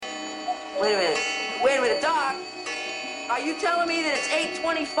Wait a minute, Doc. Are you telling me that it's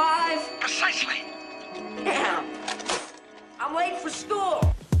 8:25? Precisely. Damn. I'm late for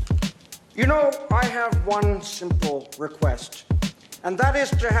school. You know, I have one simple request, and that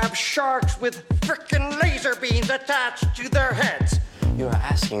is to have sharks with frickin' laser beams attached to their heads. You are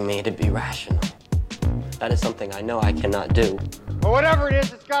asking me to be rational. That is something I know I cannot do. But whatever it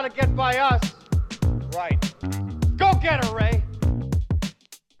is, it's gotta get by us. Right. Go get her, Ray.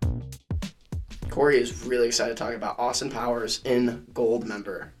 Corey is really excited to talk about Austin Powers in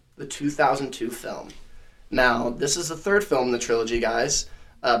Goldmember, the 2002 film. Now, this is the third film in the trilogy, guys.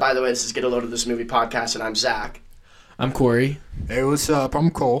 By the way, this is Get a Load of This Movie podcast, and I'm Zach. I'm Corey. Hey, what's up?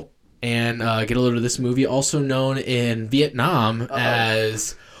 I'm Cole. And Get a Load of This Movie, also known in Vietnam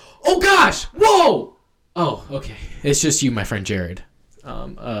as... Oh, gosh! Whoa! Oh, okay. It's just you, my friend Jared.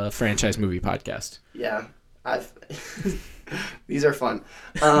 A franchise movie podcast. Yeah. These are fun.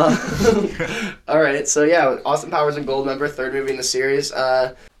 All right, so yeah, Austin Powers and Goldmember, third movie in the series.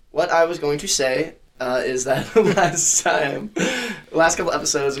 What I was going to say is that last couple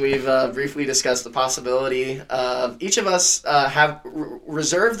episodes, we've briefly discussed the possibility of each of us have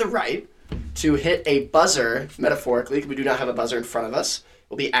reserved the right to hit a buzzer, metaphorically, because we do not have a buzzer in front of us.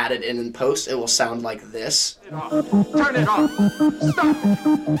 Will be added in post. It will sound like this. Turn it off. Stop.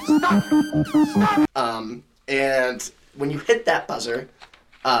 Stop. And when you hit that buzzer,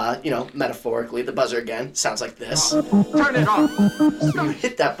 metaphorically, the buzzer again sounds like this. Turn it off. When you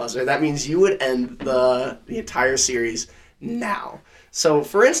hit that buzzer, that means you would end the entire series now. So,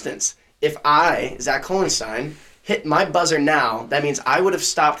 for instance, if I, Zach Hohenstein, hit my buzzer now, that means I would have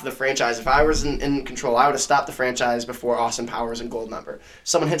stopped the franchise. If I was in control, I would have stopped the franchise before Austin Powers and Goldmember.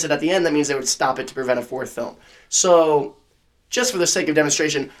 Someone hits it at the end, that means they would stop it to prevent a fourth film. So, just for the sake of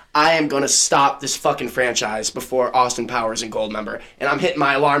demonstration, I am going to stop this fucking franchise before Austin Powers and Goldmember. And I'm hitting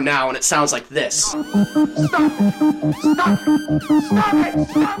my alarm now, and it sounds like this. Stop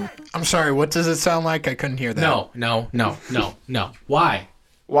it. I'm sorry, what does it sound like? I couldn't hear that. No. Why?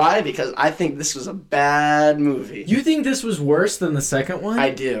 Why? Because I think this was a bad movie. You think this was worse than the second one? I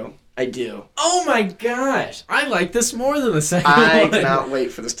do. Oh my gosh. I like this more than the second I one. cannot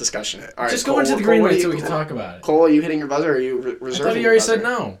wait for this discussion. All right, Just Cole, go into the green light so we can talk about it. Cole, are you hitting your buzzer or are you reserving? I thought you already said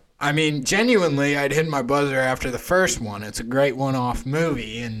no. I mean, genuinely, I'd hit my buzzer after the first one. It's a great one-off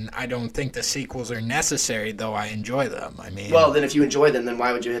movie, and I don't think the sequels are necessary, though I enjoy them. I mean... Well, then if you enjoy them, then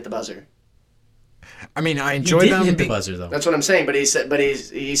why would you hit the buzzer? I mean, I enjoy them. them. You didn't hit the buzzer, though. That's what I'm saying, but he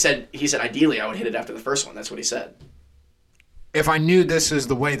said ideally I would hit it after the first one. That's what he said. If I knew this is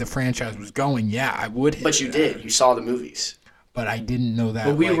the way the franchise was going, yeah, I would hit it. But you did. You saw the movies. But I didn't know that.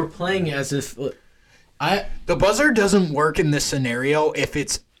 But we were playing as if... The buzzer doesn't work in this scenario if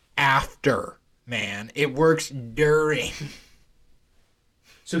it's after, man. It works during.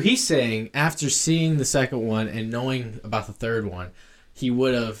 So he's saying after seeing the second one and knowing about the third one, he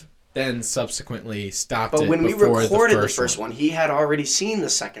would have then subsequently stopped it. But when we before recorded the the first one, he had already seen the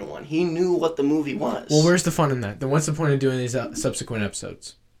second one. He knew what the movie was. Well, where's the fun in that? Then what's the point of doing these subsequent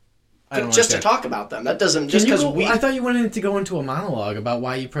episodes? Just to talk about them. That doesn't just because we. I thought you wanted to go into a monologue about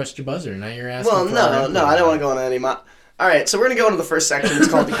why you pressed your buzzer. Now you're asking. Well, no, I don't want to go into any. All right, so we're gonna go into the first section. It's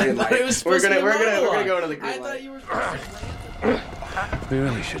called the green light. We're gonna go into the green light. We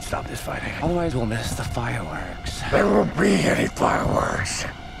really should stop this fighting. Otherwise, we'll miss the fireworks. There won't be any fireworks.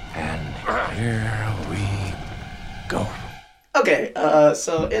 And here we go. Okay,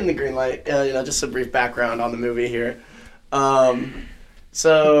 so in the green light, just a brief background on the movie here.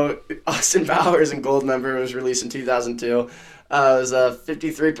 So Austin Powers and Goldmember was released in 2002. It was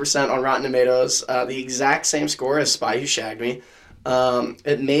 53% on Rotten Tomatoes, the exact same score as Spy Who Shagged Me.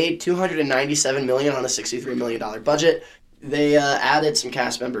 It made $297 million on a $63 million budget. They added some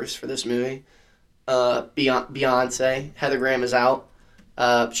cast members for this movie. Beyonce, Heather Graham is out.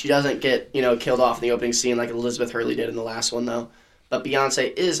 She doesn't get killed off in the opening scene like Elizabeth Hurley did in the last one though. But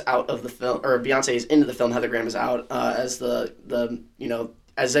Beyonce is out of the film, or Beyonce is into the film. Heather Graham is out as the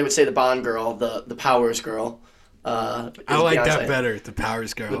as they would say, the Bond girl, the Powers girl. I like Beyonce. That better, the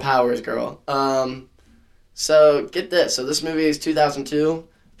Powers girl. The Powers girl. So get this. So this movie is 2002.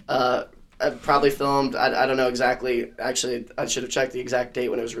 Probably filmed. I don't know exactly. Actually, I should have checked the exact date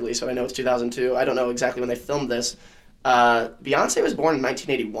when it was released. But I know it's 2002. I don't know exactly when they filmed this. Beyonce was born in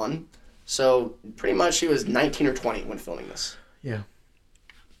 1981, so pretty much she was 19 or 20 when filming this. Yeah.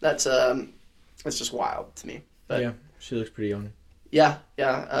 That's just wild to me. But yeah, she looks pretty young. Yeah.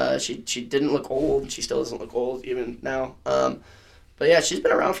 She didn't look old. She still doesn't look old even now. But yeah, she's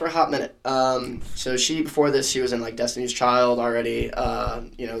been around for a hot minute. So before this, she was in like Destiny's Child already.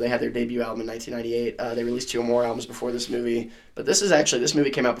 They had their debut album in 1998. They released 2 more albums before this movie. But this movie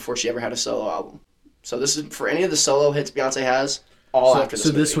came out before she ever had a solo album. So this is for any of the solo hits Beyonce has, after this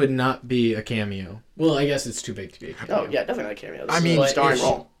movie. So this would not be a cameo. Well, I guess it's too big to be a cameo. Oh yeah, definitely not a cameo. This I is mean, a starring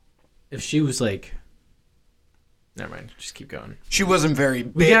role. If she was like... Never mind. Just keep going. She wasn't very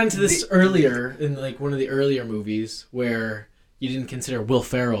big. We got into this earlier, in like one of the earlier movies, where you didn't consider Will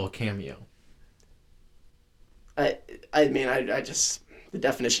Ferrell a cameo. I just... The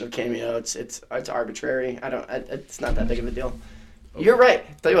definition of cameo, it's arbitrary. It's not that big of a deal. Okay. You're right.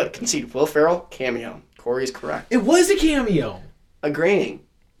 Tell you what, concede. Will Ferrell, cameo. Corey's correct. It was a cameo! Agreeing.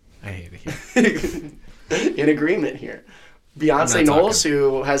 I hate it here. In agreement here. Beyonce Knowles,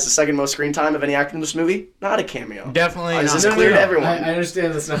 who has the second most screen time of any actor in this movie, not a cameo. Definitely not. This is clear to everyone. I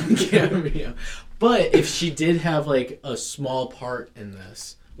understand that's not a cameo. But if she did have, like, a small part in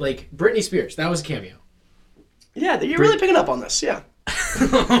this, like, Britney Spears, that was a cameo. Yeah, you're really picking up on this, yeah.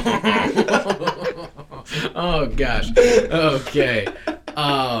 Oh, gosh. Okay.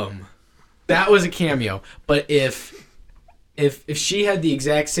 That was a cameo. But if she had the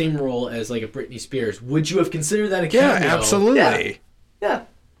exact same role as like a Britney Spears, would you have considered that a cameo? Yeah, absolutely. Yeah.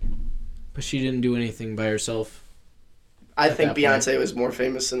 But she didn't do anything by herself. I think Beyonce was more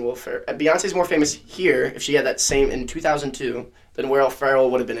famous than Will Ferrell. Beyonce's more famous here if she had that same in 2002 than Will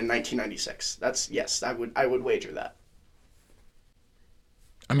Ferrell would have been in 1996. I would wager that.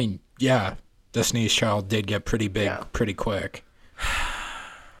 I mean, yeah, Destiny's Child did get pretty big pretty quick.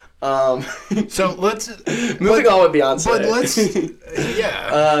 So let's moving on with Beyonce. But let's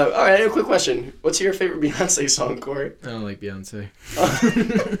all right, a quick question. What's your favorite Beyonce song, Corey? I don't like Beyonce.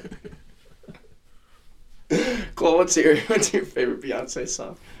 Cole, what's your favorite Beyonce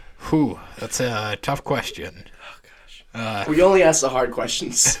song? Whew, that's a tough question. Oh gosh. We only ask the hard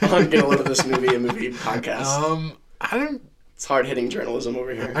questions on Get a Load of This Movie, a movie podcast. It's hard-hitting journalism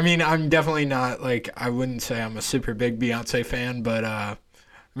over here. I mean, I'm definitely not, I wouldn't say I'm a super big Beyonce fan, but,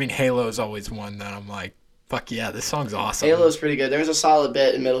 Halo's always one that I'm like, fuck yeah, this song's awesome. Halo's pretty good. There was a solid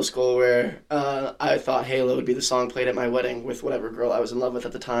bit in middle school where I thought Halo would be the song played at my wedding with whatever girl I was in love with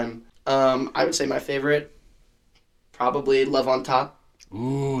at the time. I would say my favorite, probably Love on Top.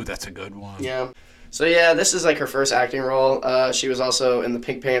 Ooh, that's a good one. Yeah. So yeah, this is like her first acting role. She was also in the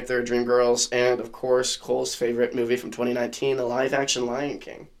Pink Panther, Dreamgirls, and of course Cole's favorite movie from 2019, the live-action Lion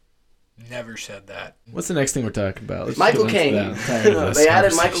King. Never said that. What's the next thing we're talking about? Let's Michael Caine. They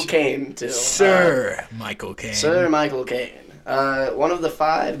added Michael Caine too. Sir Michael Caine. Sir Michael Caine. One of the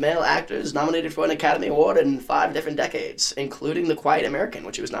 5 male actors nominated for an Academy Award in 5 different decades, including The Quiet American,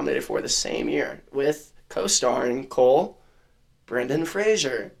 which he was nominated for the same year, with co-starring Cole, Brendan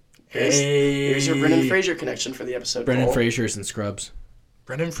Fraser. Here's your Brendan Fraser connection for the episode. Brendan Fraser's in Scrubs.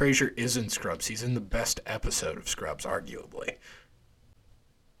 Brendan Fraser is in Scrubs. He's in the best episode of Scrubs, arguably.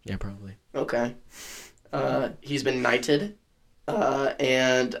 Yeah, probably. Okay. He's been knighted,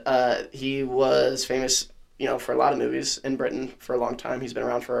 and he was famous, for a lot of movies in Britain for a long time. He's been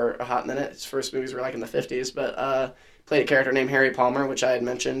around for a hot minute. His first movies were in the 50s, but played a character named Harry Palmer, which I had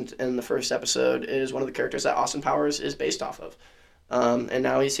mentioned in the first episode, is one of the characters that Austin Powers is based off of. And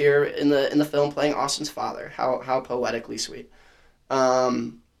now he's here in the film playing Austin's father. How poetically sweet.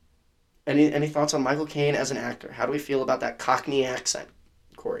 Any thoughts on Michael Caine as an actor? How do we feel about that Cockney accent,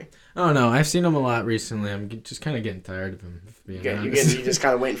 Corey? Oh no, I've seen him a lot recently. I'm just kind of getting tired of him. You're just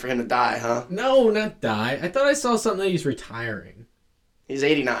kind of waiting for him to die, huh? No, not die. I thought I saw something that he's retiring. He's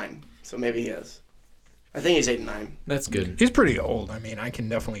 89, so maybe he is. I think he's 89. That's good. He's pretty old. I mean, I can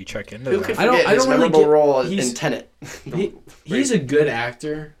definitely check into that. Who could forget his memorable role in Tenet? He's a good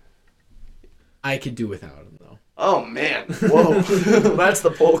actor. I could do without him, though. Oh, man. Whoa. That's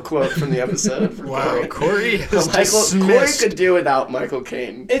the pull quote from the episode. Wow, Corey Corey could do without Michael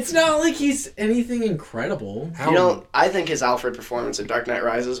Caine. It's not like he's anything incredible. I think his Alfred performance in Dark Knight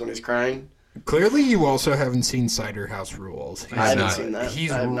Rises when he's crying. Clearly, you also haven't seen Cider House Rules. I haven't seen that.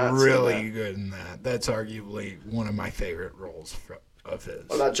 He's really good in that. That's arguably one of my favorite roles of his.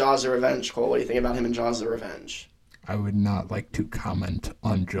 What about Jaws the Revenge, Cole? What do you think about him in Jaws the Revenge? I would not like to comment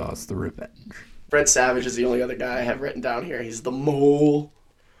on Jaws the Revenge. Fred Savage is the only other guy I have written down here. He's the mole.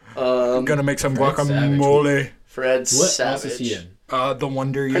 I'm gonna make some guacamole. Fred Savage. What else is he in? The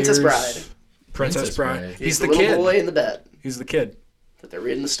Wonder Years. Princess Bride. Princess Bride. He's the little boy in the bed. He's the kid that they're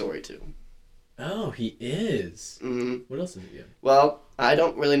reading the story to. Oh, he is. Mm-hmm. What else is he in? Well, I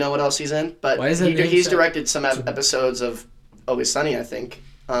don't really know what else he's in, but he's directed some episodes of Always Sunny, I think.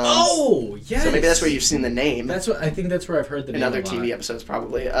 Yes. So maybe that's where you've seen the name. I think that's where I've heard the name. In other TV episodes,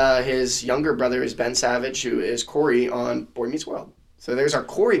 probably. His younger brother is Ben Savage, who is Corey on Boy Meets World. So there's our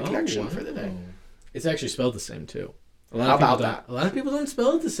Corey connection for the day. It's actually spelled the same too. How about that? A lot of people don't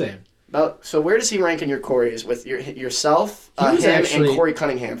spell it the same. So where does he rank in your Corys? With yourself, him, and Corey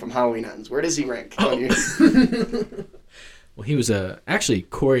Cunningham from Halloween Ends? Where does he rank? On you? Well, he was actually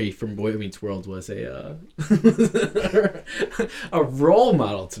Corey from Boy Meets World was a role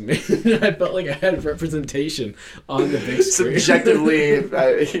model to me. I felt like I had representation on the big screen. Subjectively,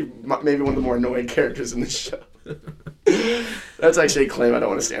 maybe one of the more annoying characters in the show. That's actually a claim I don't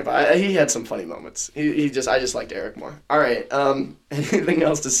want to stand by. He had some funny moments. I just liked Eric more. All right. Anything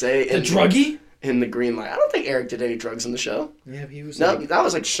else to say? The druggie? In the green light. I don't think Eric did any drugs in the show. Yeah, he was. No, that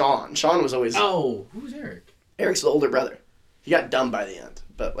was like Sean. Sean was always. Oh, who's Eric? Eric's the older brother. He got dumb by the end,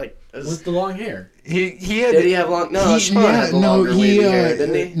 but like. With the long hair. He had. Did he have long? No, Sean had the longer wavy hair,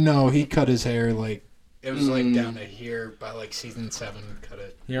 didn't he? No, he cut his hair like. It was like down to here by like season 7. Cut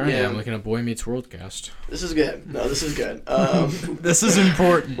it. Here I am looking at Boy Meets World cast. This is good. No, this is good. This is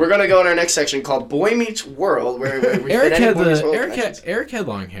important. We're gonna go in our next section called Boy Meets World, where we Eric had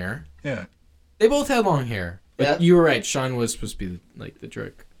long hair. Yeah. They both had long hair. But you were right. Sean was supposed to be like the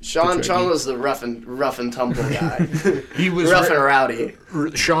jerk. Sean was the rough and tumble guy. He was rough and rowdy.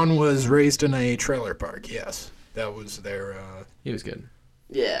 Sean was raised in a trailer park. Yes, that was their. He was good.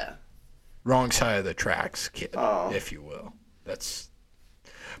 Yeah. Wrong side of the tracks, kid, if you will.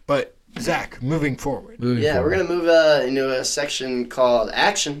 But Zach, moving forward. We're gonna move into a section called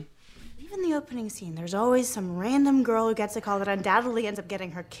Action. Even the opening scene, there's always some random girl who gets a call that undoubtedly ends up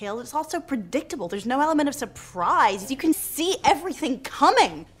getting her killed. It's also predictable. There's no element of surprise. You can see everything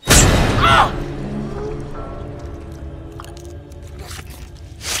coming.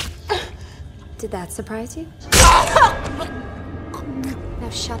 Did that surprise you? Now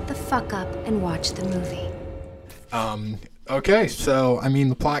shut the fuck up and watch the movie. Okay, so, I mean,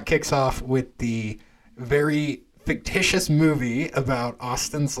 the plot kicks off with the very fictitious movie about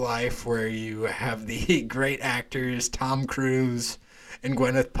Austin's life where you have the great actors Tom Cruise and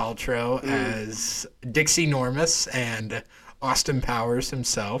Gwyneth Paltrow as Dixie Normus and Austin Powers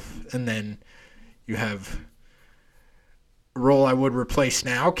himself. And then you have a role I would replace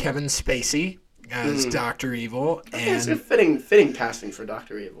now, Kevin Spacey as Dr. Evil. It's a fitting casting for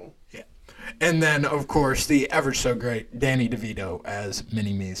Dr. Evil. Yeah. And then, of course, the ever so great Danny DeVito as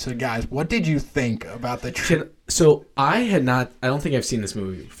Mini-Me. So, guys, what did you think about the... So, I don't think I've seen this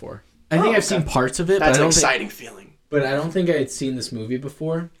movie before. I think I've seen parts of it. That's but an exciting feeling. But I don't think I had seen this movie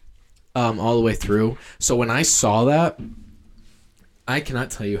before, all the way through. So, when I saw that, I cannot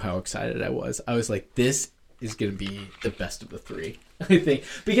tell you how excited I was. I was like, this is going to be the best of the three. I think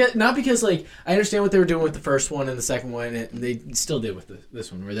because like I understand what they were doing with the first one and the second one, and they still did with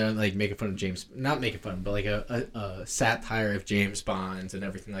this one, where they're like making fun of James, not making fun, but like a satire of James Bond and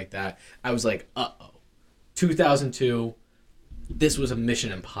everything like that. I was like, 2002. This was a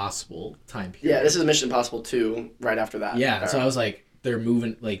Mission Impossible time period. Yeah, this is Mission Impossible 2 right after that. Yeah, so I was like, they're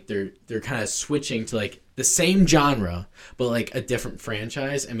moving, like they're kind of switching to like the same genre, but like a different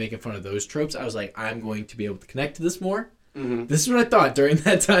franchise and making fun of those tropes. I was like, I'm going to be able to connect to this more. Mm-hmm. This is what I thought during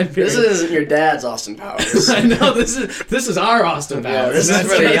that time period. This isn't your dad's Austin Powers. I know this is our Austin Powers. Yeah,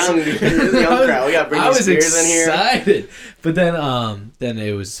 this is for the young crowd. We got Britney Spears in here. I was excited, but then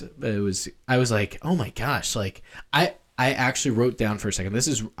it was. I was like, oh my gosh! Like I actually wrote down for a second.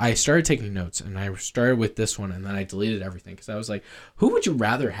 I started taking notes, and I started with this one, and then I deleted everything because I was like, who would you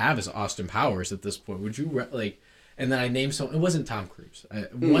rather have as Austin Powers at this point? Would you like? And then I named someone. It wasn't Tom Cruise.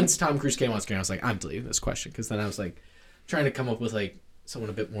 Once Tom Cruise came on screen, I was like, I'm deleting this question because then I was like, trying to come up with like someone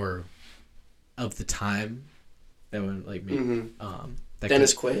a bit more of the time that would like maybe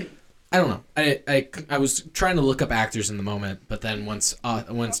Dennis Quaid. I don't know. I was trying to look up actors in the moment, but then once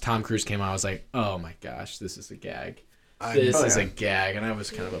Tom Cruise came out, I was like, oh my gosh, this is a gag. This is a gag, and I was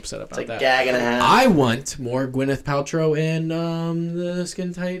kind of upset about that. Gag and a half. I want more Gwyneth Paltrow in the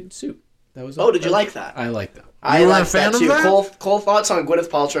skin tight suit. That was. Oh, did you like that? I liked that. I liked that too. Cole thoughts on Gwyneth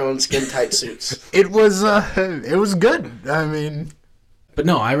Paltrow in skin tight suits. It was good. I mean, but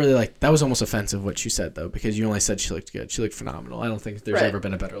no, I really liked. That was almost offensive what she said though, because you only said she looked good. She looked phenomenal. I don't think there's ever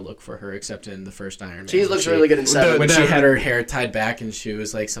been a better look for her except in the first Iron Man. She looks really good in Seven. When she had her hair tied back and she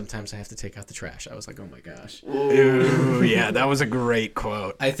was like, "Sometimes I have to take out the trash." I was like, "Oh my gosh!" Ooh, yeah, that was a great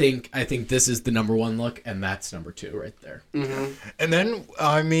quote. I think this is the number one look, and that's number two right there. Mm-hmm. And then,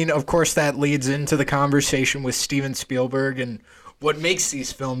 I mean, of course, that leads into the conversation with Steven Spielberg and what makes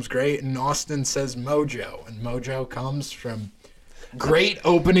these films great. And Austin says mojo, and mojo comes from great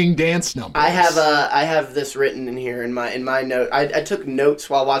opening dance numbers. I have this written in here in my note. I took notes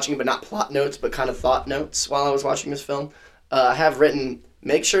while watching, but not plot notes, but kind of thought notes while I was watching this film. I have written,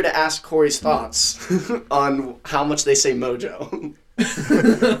 make sure to ask Corey's thoughts on how much they say mojo.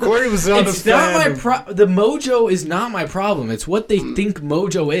 Corey was not It's a not fan. the mojo is not my problem. It's what they think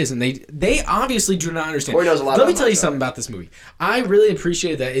mojo is, and they obviously do not understand. Corey knows a lot Let me about tell you mojo. something about this movie. I really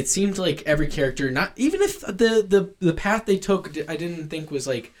appreciated that. It seemed like every character, not even if the path they took, I didn't think was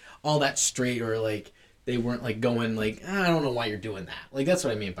like all that straight, or like they weren't like going like, I don't know why you're doing that. Like that's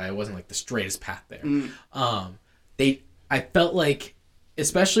what I mean by it wasn't like the straightest path there. I felt like,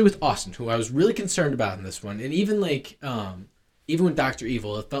 especially with Austin, who I was really concerned about in this one, and even like even with Dr.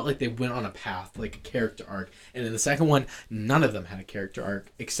 Evil, it felt like they went on a path, like a character arc. And in the second one, none of them had a character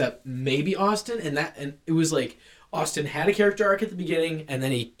arc except maybe Austin, and it was like Austin had a character arc at the beginning, and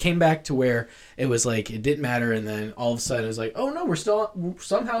then he came back to where it was like it didn't matter, and then all of a sudden it was like, oh no,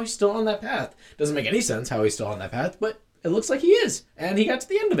 somehow he's still on that path. Doesn't make any sense how he's still on that path, but it looks like he is, and he got to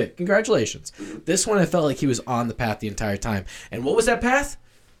the end of it. Congratulations. This one, I felt like he was on the path the entire time. And what was that path?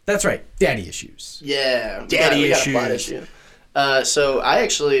 That's right, daddy issues. Yeah, Daddy we got a plot issues. issue. So I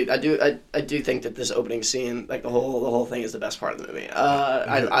do think that this opening scene, like the whole thing, is the best part of the movie.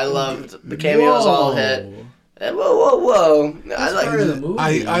 I loved the cameos all hit. Whoa! I like Part of the movie.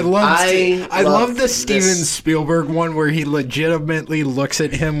 I I love love the Steven this. Spielberg one where he legitimately looks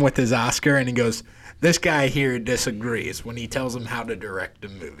at him with his Oscar and he goes, "This guy here disagrees," when he tells him how to direct a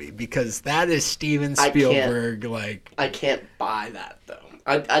movie, because that is Steven Spielberg. I can't buy that though.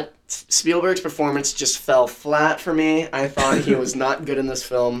 Spielberg's performance just fell flat for me. I thought he was not good in this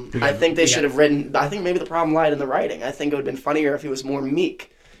film. I think they should have written. I think maybe the problem lied in the writing. I think it would have been funnier if he was more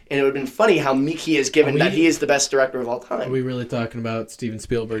meek. And it would have been funny how meek he is, given that he is the best director of all time. Are we really talking about Steven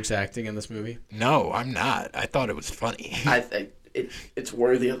Spielberg's acting in this movie? No, I'm not. I thought it was funny. I think it's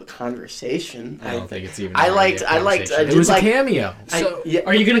worthy of a conversation. I don't think it's even. I liked. It was a cameo. So,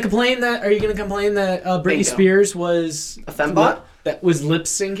 Are you going to complain that? Are you going to complain that Britney Bingo. Spears was A fembot? that was lip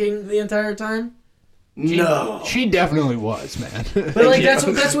syncing the entire time? No. She definitely was, man. But like that's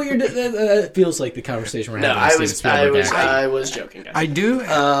what you're. That feels like the conversation we're No, having. with Steven Spielberg acting. I was joking, guys. I do.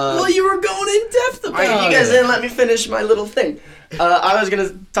 Well, you were going in depth about it. You guys didn't let me finish my little thing. I was gonna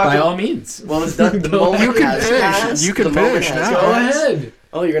talk. By all means. Well, it's done. The moment You can has finish. passed. You can The moment finish has now. Go passed. ahead.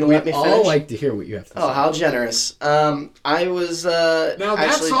 Oh, you're gonna let me finish? All like to hear what you have to say. Oh, how generous. I was Now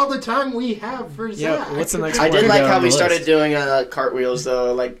that's actually. all the time we have for Zach. What's the next I one did we like got how on we the started list? doing cartwheels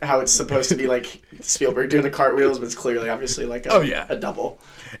though, like how it's supposed to be like Spielberg doing the cartwheels, but it's clearly obviously like a double.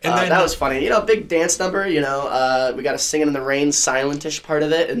 And then- that was funny. Big dance number. We got a Singing in the Rain silentish part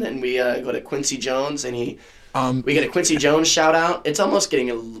of it, and then we go to Quincy Jones, and we get a Quincy Jones shout out. It's almost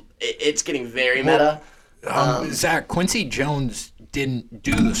getting it's getting very meta. Zach, Quincy Jones didn't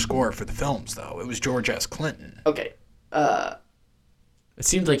do the score for the films, though. It was George S. Clinton. Okay. It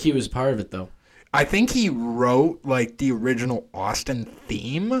seemed like he was part of it though. I think he wrote like the original Austin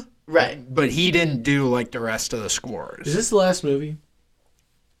theme, Right. but he didn't do like the rest of the scores. Is this the last movie?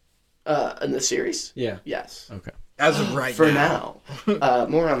 In the series? Yeah. Yes. Okay. As of right For now. now.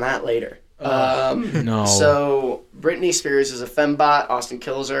 More on that later. No. So Britney Spears is a fembot. Austin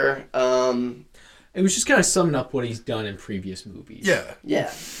kills her. It was just kind of summing up what he's done in previous movies. Yeah.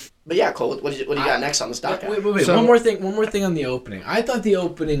 Yeah. But yeah, Cole, what do you got next on the stock? Wait. So- one more thing on the opening. I thought the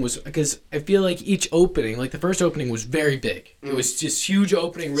opening was, because I feel like each opening, like the first opening was very big. It was just huge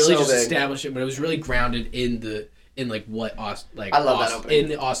opening, really So just big. establishing, but it was really grounded in like what Austin, like I love that Austin, opening. in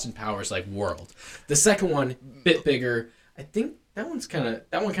the Austin Powers like world. The second one, bit bigger. I think that one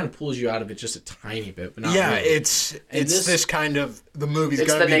kind of pulls you out of it just a tiny bit, but not Yeah, really. it's this kind of, the movie's It's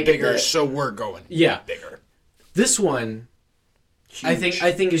going to the be naked bigger, bit. so we're going bigger. This one, I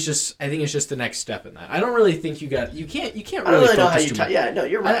think it's just the next step in that. I don't really think you can't I really don't really know how focus you too much. Yeah, no,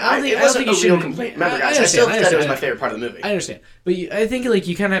 you're right. I don't think- it I don't wasn't think a you real should- complaint. Remember, I guys, I understand, still I said it was understand. my favorite part of the movie. I understand, but I think like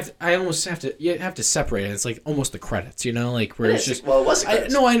you kind of I almost have to separate it. It's like almost the credits, like where It it's is. just Well, it was the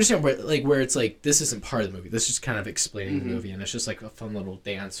credits. No, I understand, but like where it's like this isn't part of the movie. This is just kind of explaining the movie, and it's just like a fun little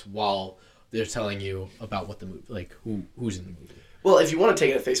dance while they're telling you about what the movie, like who's in the movie. Well, if you want to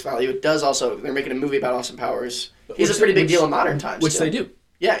take it at face value, it does also. They're making a movie about Austin Powers. He's a pretty big deal in modern times. Which too. they do.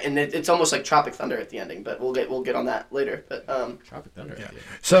 Yeah, and it's almost like Tropic Thunder at the ending, but we'll get on that later. But Tropic Thunder. Yeah.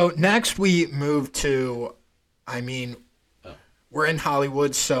 So next we move to, we're in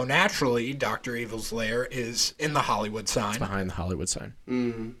Hollywood, so naturally Dr. Evil's lair is in the Hollywood sign. Behind the Hollywood sign.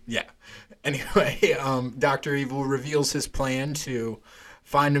 Yeah. Anyway, Dr. Evil reveals his plan to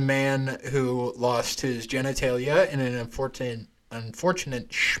find a man who lost his genitalia in an unfortunate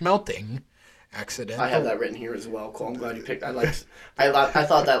schmelting accident. I have that written here as well, Cole. I'm glad you picked. I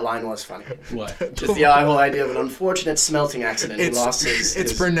thought that line was funny. What? Just the whole idea of an unfortunate smelting accident. He lost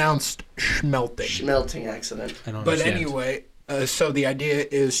his pronounced schmelting. schmelting accident. I don't But understand. anyway, so the idea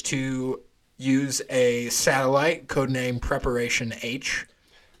is to use a satellite codenamed Preparation H.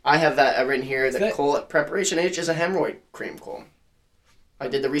 I have that written here that Cole at Preparation H is a hemorrhoid cream, Cole. I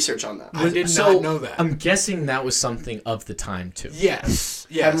did the research on that. I did not know that. I'm guessing that was something of the time, too. Yes.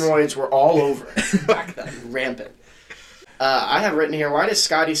 Hemorrhoids were all over back then, rampant. I have written here, why does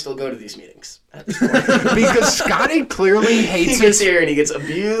Scotty still go to these meetings at this point? Because Scotty clearly hates He gets here and he gets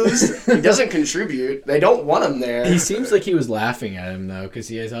abused. He doesn't contribute. They don't want him there. He seems like he was laughing at him, though, because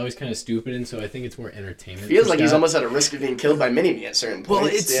he is always kind of stupid, and so I think it's more entertainment. Feels like he's almost at a risk of being killed by Mini-Me at certain points. Well,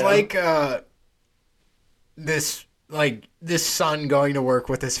 it's like this son going to work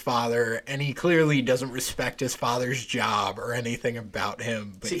with his father, and he clearly doesn't respect his father's job or anything about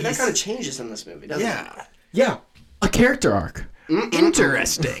him. But that kind of changes in this movie, doesn't it? Yeah. A character arc.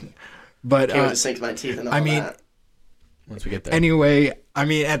 Interesting. But Can't just sink my teeth in all that. Once we get there. Anyway, I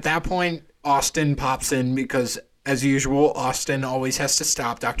mean, at that point, Austin pops in because, as usual, Austin always has to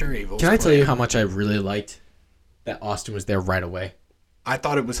stop Dr. Evil. Can I tell you how much I really liked that Austin was there right away? I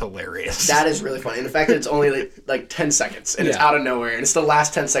thought it was hilarious. That is really funny. And the fact that it's only like 10 seconds and it's out of nowhere and it's the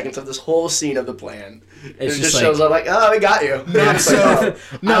last 10 seconds of this whole scene of the plan. It just shows up like, oh, we got you.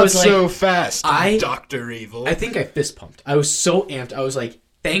 Not so fast, Dr. Evil. I think I fist pumped. I was so amped. I was like,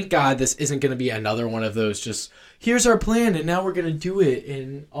 thank God this isn't going to be another one of those just, here's our plan and now we're going to do it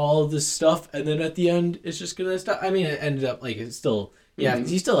and all of this stuff. And then at the end, it's just going to stop. I mean, it ended up like, it's still,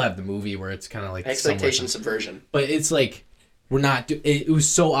 you still have the movie where it's kind of like expectation subversion. But it's like, we're not. It was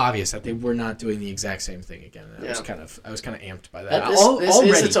so obvious that they were not doing the exact same thing again. And I was kind of amped by that.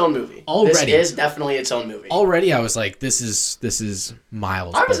 This is its own movie. This is definitely its own movie. Already, I was like, this is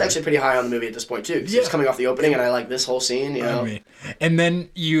miles. I was actually pretty high on the movie at this point too, because it's coming off the opening, and I like this whole scene. You know, and then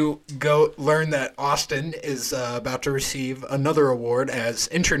you go learn that Austin is about to receive another award as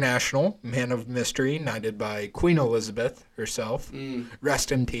International Man of Mystery, knighted by Queen Elizabeth herself.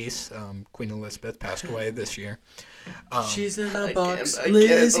 Rest in peace. Queen Elizabeth passed away this year. She's in a box. I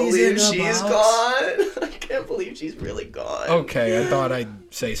can't believe she's gone. I can't believe she's really gone. Okay, I thought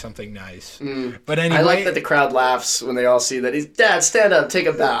I'd say something nice. But anyway, I like that the crowd laughs when they all see that he's Dad. Stand up, take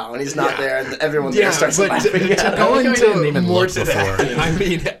a bow, and he's not there, and everyone there starts laughing. Go into more to that. I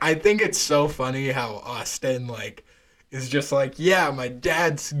mean, I think it's so funny how Austin is just like, yeah, my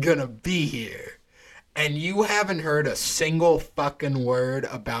dad's gonna be here. And you haven't heard a single fucking word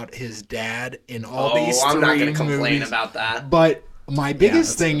about his dad in all these 3 movies. I'm not going to complain about that. But my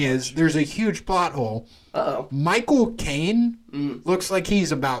biggest thing is there's a huge plot hole. Uh-oh. Michael Caine looks like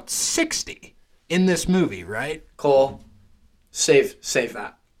he's about 60 in this movie, right? Cole, save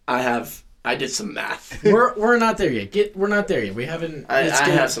that. I did some math. We're not there yet. We're not there yet. We haven't. I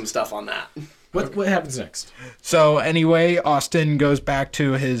have some stuff on that. What happens next? So anyway, Austin goes back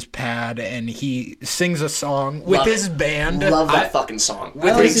to his pad and he sings a song with his band. Love that fucking song.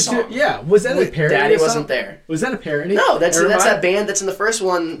 Yeah, was that a parody? Daddy wasn't there. Was that a parody? No, that's that band that's in the first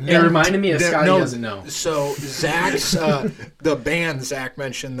one. It reminded me of Scotty doesn't know. So Zach's the band Zach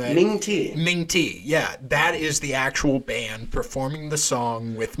mentioned that Ming T. Yeah, that is the actual band performing the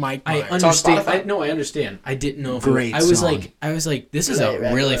song with Mike Myers. I understand. I understand. I didn't know if Great I was song. like, this is a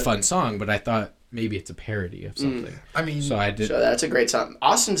really fun song, but I thought maybe it's a parody of something. I mean, so I did. So that's a great song.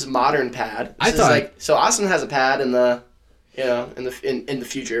 Austin's modern pad. So Austin has a pad in the, in the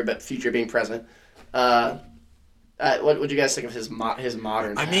future, but future being present. What would you guys think of his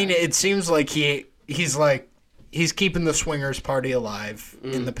modern pad? I mean, it seems like he's keeping the swingers party alive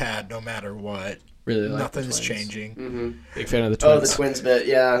in the pad no matter what. Really like nothing's changing. Mm-hmm. Big fan of the twins. Oh, the twins bit,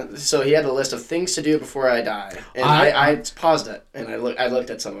 yeah. So he had a list of things to do before I die, and I paused it and I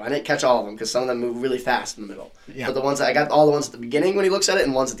looked at some of them. I didn't catch all of them because some of them move really fast in the middle. Yeah. But the ones I got all the ones at the beginning when he looks at it,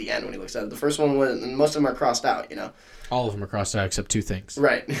 and ones at the end when he looks at it. The first one was, and most of them are crossed out. All of them are crossed out except 2 things.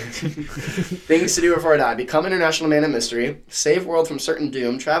 Right. Things to do before I die. Become International Man of Mystery. Save world from certain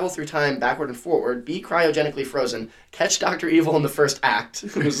doom. Travel through time backward and forward. Be cryogenically frozen. Catch Dr. Evil in the first act.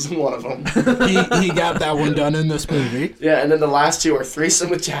 Was one of them. He got that one done in this movie. Yeah, and then the last 2 are threesome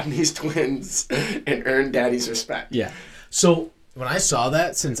with Japanese twins and earn daddy's respect. Yeah. So when I saw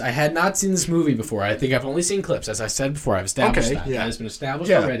that, since I had not seen this movie before, I think I've only seen clips. As I said before, I've established that. Yeah. That has been established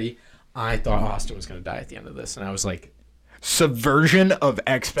already. I thought Austin was going to die at the end of this, and I was like, subversion of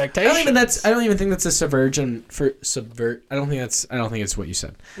expectations. I don't even think that's a subversion for subvert. I don't think it's what you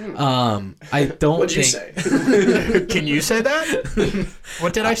said. I don't What'd you think. say? Can you say that?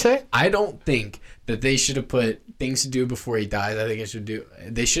 What did I say? I don't think that they should have put things to do before he dies. I think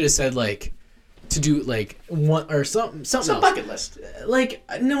they should have said to do one or something else. Bucket list.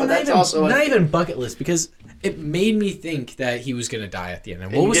 Not even bucket list, because it made me think that he was gonna die at the end.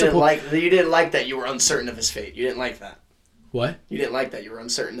 And what was you didn't like that you were uncertain of his fate. You didn't like that. What? You didn't like that. You were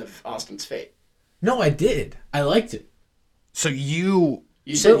uncertain of Austin's fate. No, I did. I liked it. So you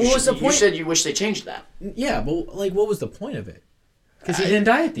said what was the point? You said you wish they changed that. Yeah, but like, what was the point of it? Because he didn't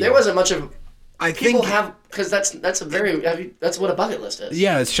die at the There end. wasn't much of. People think have because that's a very that's what a bucket list is.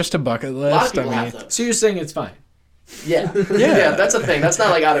 Yeah, it's just a bucket list. A lot of people have those. So you're saying it's fine? Yeah. Yeah, that's a thing. That's not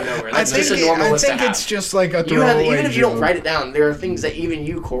like out of nowhere. That's just a normal list to have. It's just like a even if you don't write it down, there are things that even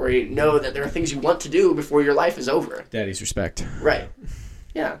you, Corey, know that there are things you want to do before your life is over. Daddy's respect. Right.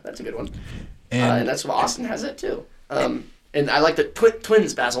 Yeah, that's a good one. And that's what Austin has it too. And I like the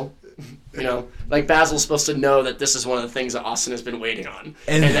twins, Basil. You know, like Basil's supposed to know that this is one of the things that Austin has been waiting on,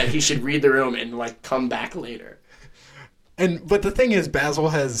 and that he should read the room and like come back later. But the thing is, Basil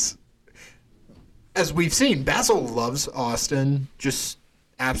has, as we've seen, Basil loves Austin just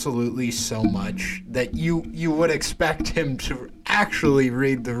absolutely so much that you would expect him to actually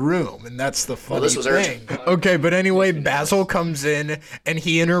read the room, and that's the funny this was thing. urgent. Okay, but anyway, Basil comes in and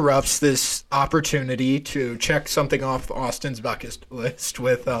he interrupts this opportunity to check something off Austin's bucket list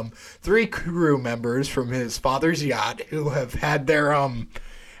with 3 crew members from his father's yacht who have had their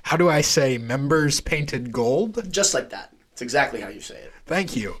how do I say, members painted gold? Just like that. It's exactly how you say it.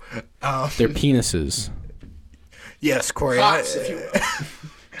 Thank you. Their penises. Yes, Corey. Cops, if you will.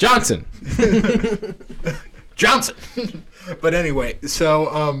 Johnson. Johnson. But anyway,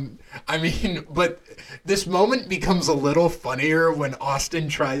 so but this moment becomes a little funnier when Austin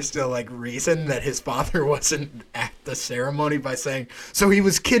tries to like reason that his father wasn't at the ceremony by saying, so he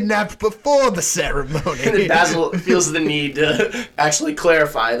was kidnapped before the ceremony. And then Basil feels the need to actually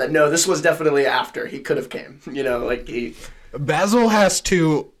clarify that no, this was definitely after he could have came. You know, like Basil has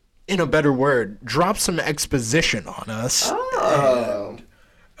to, in a better word, drop some exposition on us. Oh.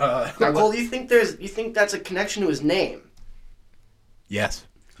 Now, Cole, you think that's a connection to his name? Yes.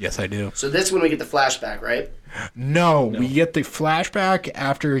 Yes, I do. So this when we get the flashback, right? No, we get the flashback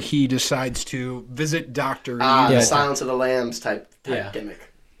after he decides to visit Dr. The Silence of the Lambs type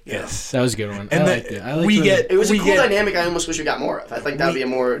gimmick. Yes. That was a good one. And I liked it. It was a cool dynamic I almost wish we got more of. I think that would be a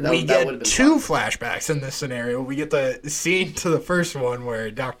more... That would have been 2 fun. flashbacks in this scenario. We get the scene to the first one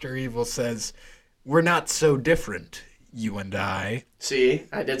where Dr. Evil says, "We're not so different, you and I." See,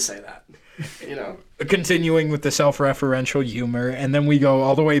 I did say that. You know. Continuing with the self-referential humor, and then we go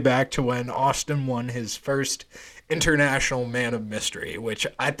all the way back to when Austin won his first International Man of Mystery, which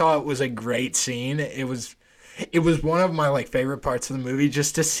I thought was a great scene. It was one of my like favorite parts of the movie,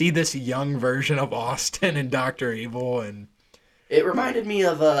 just to see this young version of Austin and Dr. Evil. And it reminded me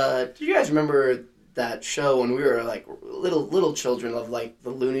of do you guys remember that show when we were like little children of like the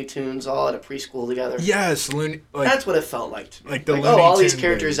Looney Tunes all at a preschool together? Yes, that's what it felt like to me. Like the Looney all these Tune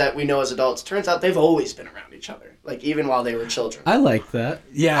characters that we know as adults, turns out they've always been around each other, like even while they were children. I liked that.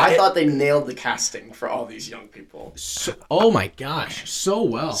 Yeah, I thought they nailed the casting for all these young people. Oh my gosh, so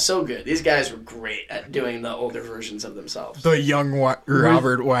well. So good. These guys were great at doing the older versions of themselves. The young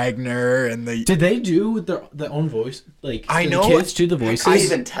Robert Wagner and the... Did they do their own voice? Like, I know the kids do the voices? I can't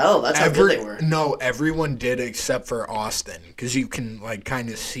even tell. That's how good they were. No, everyone did except for Austin, because you can like kind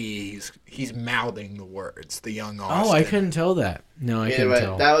of see he's mouthing the words. The young Austin. Oh, I couldn't tell that. No, I couldn't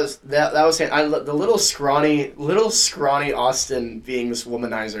tell. That was the little scrawny Austin being this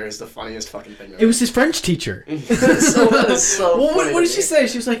womanizer is the funniest fucking thing ever. It was his French teacher. That is so well, funny what did she say?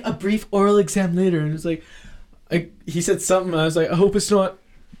 She was like, a brief oral exam later, and it was like, he said something. I was like, I hope it's not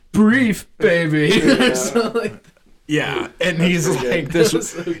brief, baby. Yeah. So, like, yeah, and he's like this,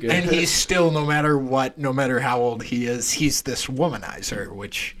 so good. and he's still, no matter how old he is, he's this womanizer,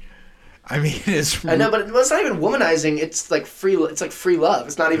 which, I mean, is... I know, but it's not even womanizing. It's like free love.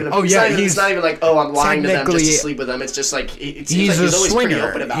 It's not even. It's not even like, oh, I'm lying to them just to sleep with them. It's just like it seems like he's always pretty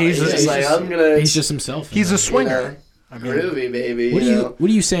open about it. He's just like, I'm gonna. He's just himself. He's a swinger. I mean, groovy, baby. What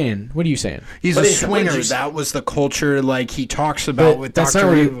are you saying? He's a swinger. That was the culture, like he talks about with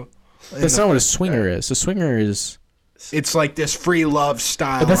Dr. Evil. That's not what a swinger is. A swinger is... It's like this free love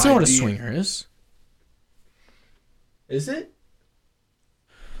style. But that's not idea. what a swinger is. Is it?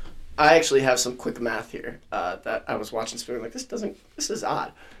 I actually have some quick math here that I was watching. Like this is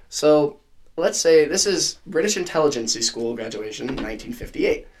odd. So let's say this is British Intelligence School graduation,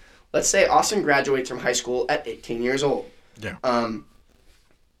 1958. Let's say Austin graduates from high school at 18 years old. Yeah.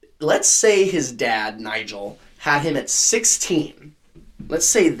 Let's say his dad, Nigel, had him at 16. Let's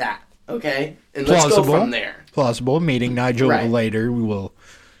say that, okay? And let's go from there. Plausible. Meeting Nigel later, we will.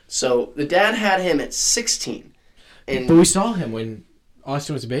 So the dad had him at 16. But we saw him when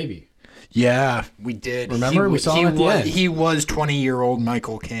Austin was a baby. Yeah, we did. Remember? We saw him at the end. He was 20-year-old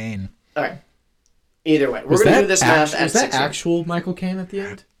Michael Caine. All right. Either way, we're going to do this math at 16. Was that actual Michael Caine at the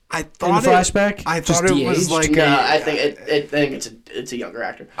end? I in the thought flashback? I Just thought it was de-aged? like No, a, I think it's a younger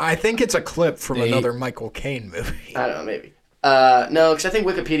actor. I think it's a clip from another Michael Caine movie. I don't know, maybe. No, because I think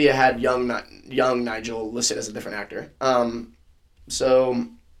Wikipedia had young Nigel listed as a different actor. So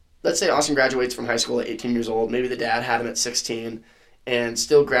let's say Austin graduates from high school at 18 years old. Maybe the dad had him at 16 and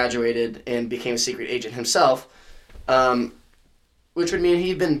still graduated and became a secret agent himself, which would mean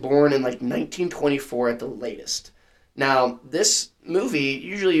he'd been born in like 1924 at the latest. Now, this movie,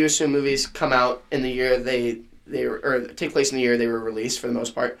 usually you assume movies come out in the year they or take place in the year they were released for the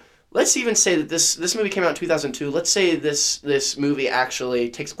most part. Let's even say that this movie came out in 2002. Let's say this movie actually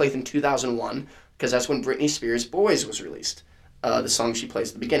takes place in 2001 because that's when Britney Spears' Boys was released, the song she plays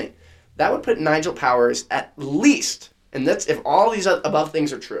at the beginning. That would put Nigel Powers at least, and that's if all these above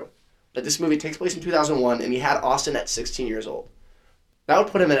things are true, that this movie takes place in 2001 and he had Austin at 16 years old. That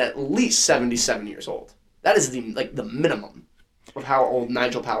would put him at least 77 years old. That is the minimum of how old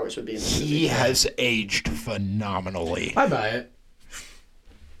Nigel Powers would be in this movie. He has aged phenomenally. I buy it.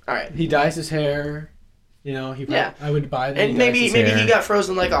 All right. He dyes his hair. You know, I would buy that. And maybe he got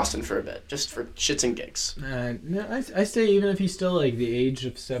frozen like Austin for a bit, just for shits and gigs. No, I say even if he's still like the age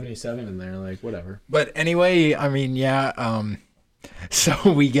of 77 in there, like whatever. But anyway, I mean, yeah.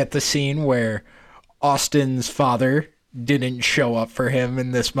 So we get the scene where Austin's father didn't show up for him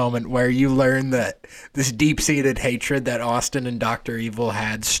in this moment, where you learn that this deep-seated hatred that Austin and Dr. Evil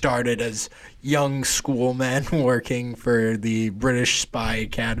had started as young schoolmen working for the British Spy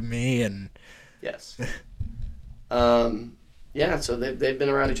Academy, and yes. Yeah, so they've been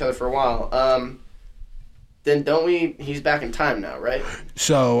around each other for a while. Then he's back in time now, right?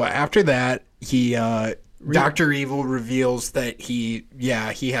 So after that, Dr. Evil reveals that he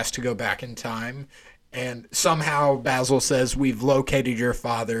has to go back in time. And somehow Basil says, we've located your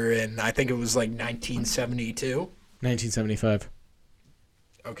father in, I think it was like 1972? 1975.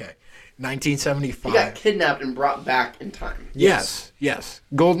 Okay. 1975. He got kidnapped and brought back in time. Yes.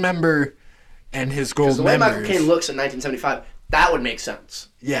 Goldmember and his Goldmembers. The way Michael Caine looks in 1975, that would make sense.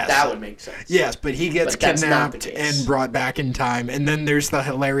 Yes. That would make sense. Yes, but he gets kidnapped and and brought back in time. And then there's the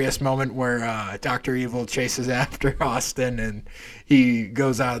hilarious moment where Dr. Evil chases after Austin and he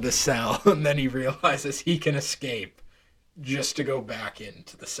goes out of the cell and then he realizes he can escape just to go back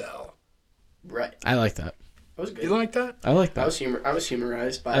into the cell. Right. I like that. That was good. You like that? I like that. I was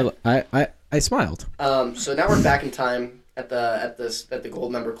humorized by it. I smiled. So now we're back in time at the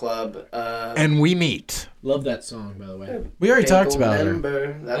Goldmember Club. And we meet. Love that song, by the way. We already talked about her.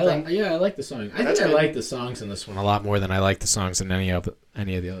 I like the song. I think I like the songs in this one a lot more than I like the songs in any of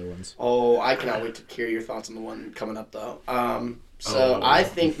the other ones. Oh, I cannot wait to hear your thoughts on the one coming up, though. I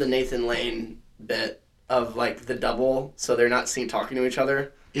think the Nathan Lane bit of, like, the double, so they're not seen talking to each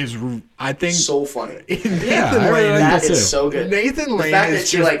other, is, I think, so funny. Yeah, I really like that too. is so good. Nathan Lane the fact is that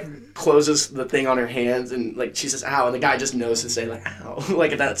she just... like closes the thing on her hands and like she says ow, and the guy just knows to say like ow,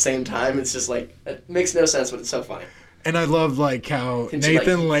 like at that same time. It's just like it makes no sense, but it's so funny. And I love like how And she,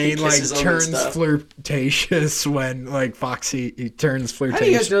 Nathan Lane he like kisses him and turns stuff. flirtatious when like Foxy he turns How do you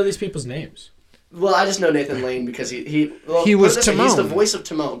flirtatious. guys know these people's names? Well, I just know Nathan Lane because he was he's Timon. the voice of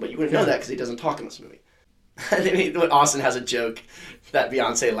Timon, but you wouldn't know that because he doesn't talk in this movie. And then Austin has a joke that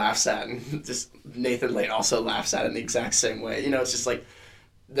Beyonce laughs at, and just Nathan Lane also laughs at it in the exact same way. You know, it's just like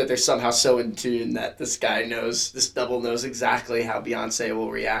that they're somehow so in tune that this double knows exactly how Beyonce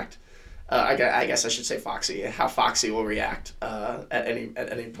will react. I guess I should say Foxy, how Foxy will react at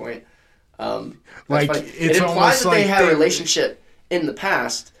any point. Like funny. it's It implies almost that like they had a relationship in the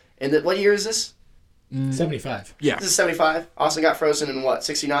past. And what year is this? 75. Yeah. This is 75. Austin got frozen in what,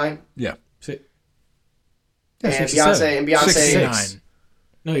 69? Yeah. And 67. Beyonce 69.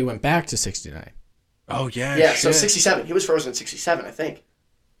 No, he went back to 69. Oh yeah. Yeah, so shit. 67. He was frozen in 67, I think.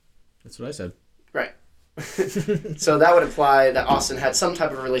 That's what I said. Right. So that would imply that Austin had some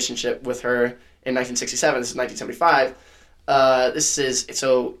type of relationship with her in 1967. This is 1975. This is,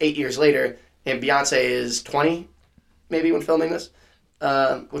 so 8 years later, and Beyonce is 20, maybe, when filming this,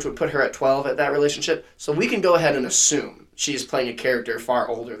 which would put her at 12 at that relationship. So we can go ahead and assume she is playing a character far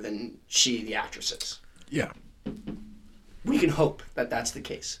older than she, the actress, is. Yeah. We can hope that that's the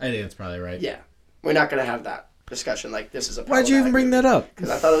case. I think that's probably right. Yeah. We're not going to have that discussion like this is a Why'd you even bring that up? Because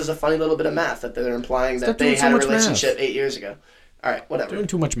I thought it was a funny little bit of math that they're implying Stop that they doing so had a much relationship math. 8 years ago. All right, whatever. Doing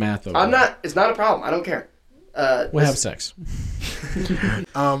too much math over I'm there. not. It's not a problem. I don't care. We'll have sex.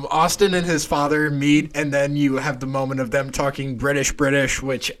 Austin and his father meet, and then you have the moment of them talking British,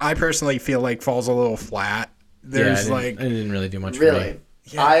 which I personally feel like falls a little flat. There's I didn't really do much for Really, me.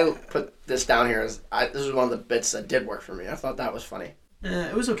 Yeah. I put this down here as this was one of the bits that did work for me. I thought that was funny.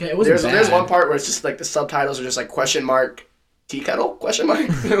 It was okay. It wasn't bad. There's one part where it's just like the subtitles are just like question mark tea kettle? Question mark?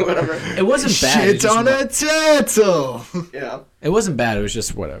 Whatever. It wasn't bad. Shit on a turtle. Yeah. It wasn't bad. It was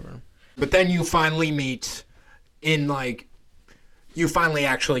just whatever. But then you finally meet you finally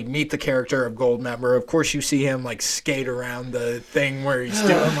actually meet the character of Goldmember. Of course, you see him like skate around the thing where he's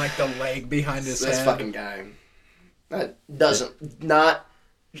doing like the leg behind his head. This fucking guy. That does not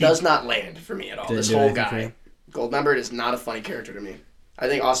land for me at all. This whole guy. Goldmember is not a funny character to me. I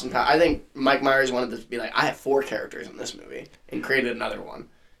think Mike Myers wanted to be like, I have 4 characters in this movie, and created another one.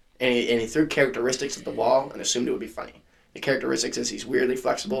 And he threw characteristics at the wall and assumed it would be funny. The characteristics is he's weirdly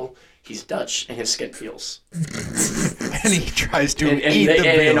flexible, he's Dutch, and his skin peels. And he tries to eat the and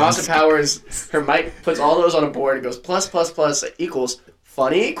villains. Austin Powers, her mic puts all those on a board and goes plus equals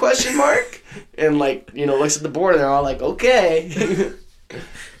funny ? And looks at the board and they're all like, okay.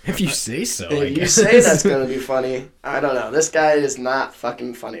 If you say so. If you say that's gonna be funny, I don't know. This guy is not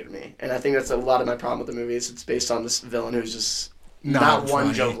fucking funny to me, and I think that's a lot of my problem with the movie. It's based on this villain who's just not one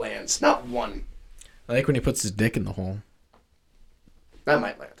funny. joke lands, not one. I like when he puts his dick in the hole. That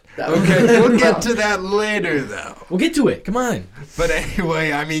might land. Okay, we'll get to that later, though. We'll get to it. Come on. But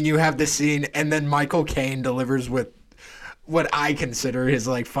anyway, I mean, you have the scene, and then Michael Caine delivers with what I consider his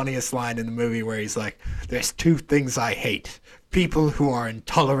funniest line in the movie, where he's like, "There's 2 things I hate: people who are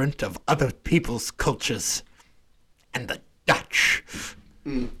intolerant of other people's cultures, and the Dutch."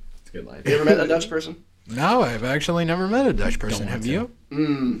 It's a good line. You ever met a Dutch person? No, I've actually never met a Dutch person. Have you?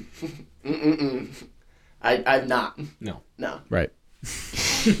 I've not. No. So Right.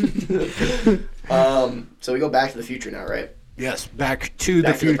 we go back to the future now, right? Yes, back to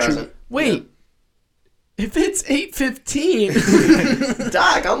Back the to the future. present. Wait. If it's 8:15.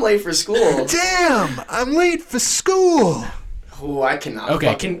 Doc, I'm late for school. Damn, I'm late for school. Oh, I cannot.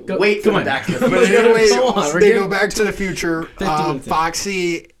 Okay, wait for come the on. Back to the But future. anyway, Go on, they go back to the future. 50 minutes in.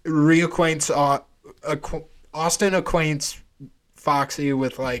 Foxy Austin acquaints Foxy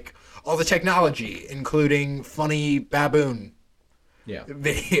with all the technology, including funny baboon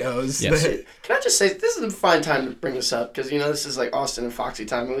videos. Yes. Can I just say, this is a fine time to bring this up, because, this is Austin and Foxy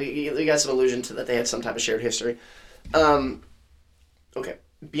time. We got some allusion to that they had some type of shared history. Okay.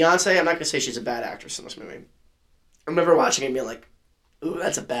 Beyonce, I'm not going to say she's a bad actress in this movie. I'm never watching it and being like, ooh,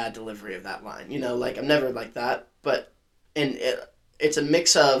 that's a bad delivery of that line. I'm never like that. But it's a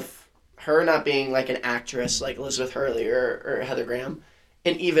mix of her not being an actress like Elizabeth Hurley or Heather Graham,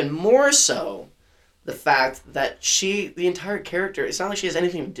 and even more so, the fact that the entire character, it's not like she has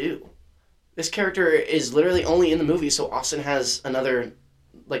anything to do. This character is literally only in the movie, so Austin has another,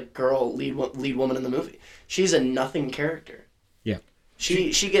 girl lead woman in the movie. She's a nothing character. Yeah.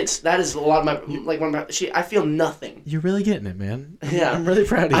 She gets, that is a lot of my, I feel nothing. You're really getting it, man. Yeah. I'm really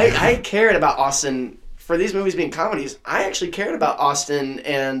proud of you. I cared about Austin, for these movies being comedies, I actually cared about Austin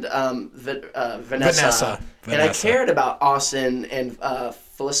and Vanessa. And I cared about Austin and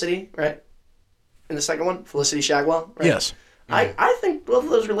Felicity, right? In the second one, Felicity Shagwell, right? Yes. I think both of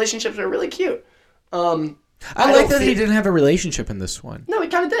those relationships are really cute. I like that he didn't have a relationship in this one. No, he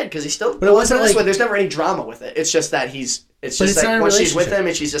kind of did, because he still. But it wasn't this way. There's never any drama with it. It's just that he's. It's just it's not a when she's with relationship. him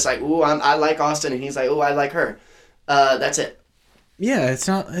and she's just like, ooh, I like Austin, and he's like, ooh, I like her. That's it. Yeah, it's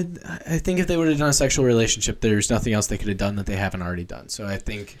not. I think if they would have done a sexual relationship, there's nothing else they could have done that they haven't already done. So I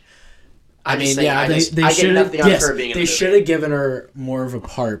think. They should have. Yes, they should have given her more of a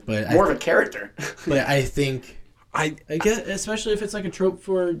part, but more of a character. But I think. I guess, especially if it's a trope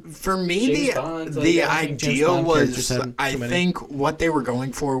for me, James Bond, the idea was, I think what they were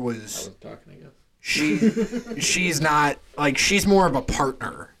going for was, she's not, she's more of a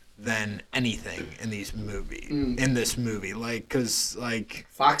partner than anything in these movies, in this movie, because,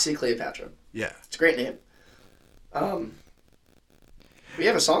 Foxy Cleopatra. Yeah. It's a great name. We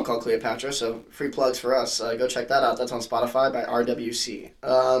have a song called Cleopatra, so free plugs for us. Go check that out. That's on Spotify by RWC.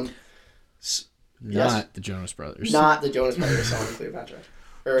 Not the Jonas Brothers. Not the Jonas Brothers song Cleopatra.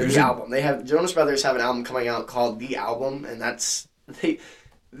 Or the album. Jonas Brothers have an album coming out called The Album, and that's they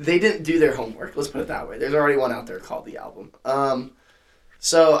didn't do their homework. Let's put it that way. There's already one out there called The Album.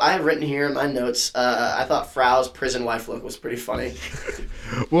 So I have written here in my notes, I thought Frau's prison wife look was pretty funny.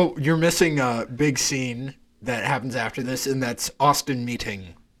 Well, you're missing a big scene that happens after this, and that's Austin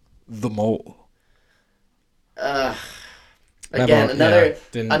meeting the mole. Again,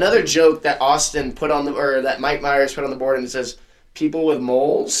 another joke that Austin put on that Mike Myers put on the board, and it says, "People with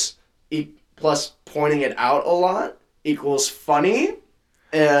moles plus pointing it out a lot equals funny,"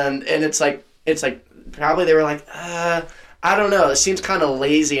 and it's like probably they were like, I don't know, it seems kind of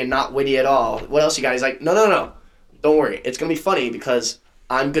lazy and not witty at all. What else you got? He's like, no, don't worry, it's gonna be funny because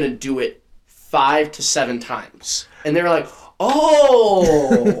I'm gonna do it 5 to 7 times, and they were like,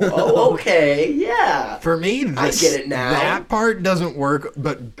 Oh, okay, yeah. For me, I get it now. That part doesn't work,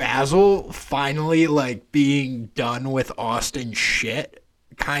 but Basil finally like being done with Austin shit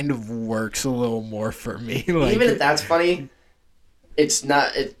kind of works a little more for me. Like, even if that's funny, it's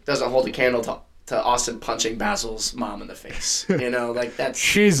not. It doesn't hold a candle to Austin punching Basil's mom in the face. You know, like that's.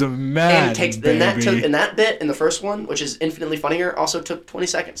 She's a man, and it takes, baby. And that bit in the first one, which is infinitely funnier, also took 20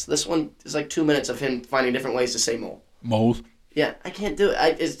 seconds. This one is like 2 minutes of him finding different ways to say mole. Moles. Yeah, I can't do it.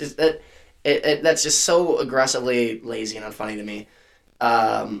 It's just that that's just so aggressively lazy and unfunny to me.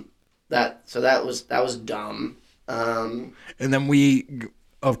 That was dumb. And then we,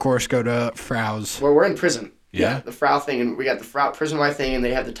 of course, go to Frau's. Where we're in prison. Yeah. The Frau thing, and we got the Frau prison wife thing, and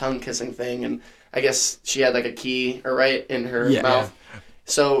they have the tongue kissing thing, and I guess she had like a key in her mouth. Yeah.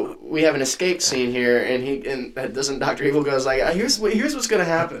 So we have an escape scene here, and doesn't Dr. Evil goes like, here's what's gonna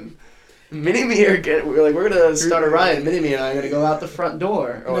happen. Mini-Me we're gonna start a riot, and Mini-Me and I are gonna go out the front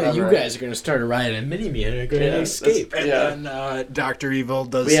door. Or no, you guys are gonna start a riot, and Mini-Me and I are gonna escape. And then Dr. Evil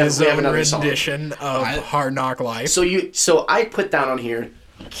does his own rendition of Hard Knock Life. So I put down on here,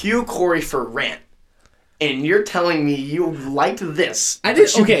 cue Corey for rant. And you're telling me you liked this. I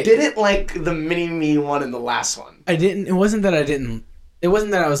did. Okay. You didn't like the Mini-Me one and the last one. I didn't. It wasn't that I didn't. It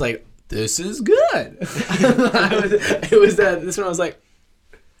wasn't that I was like, this is good. It was that this one I was like,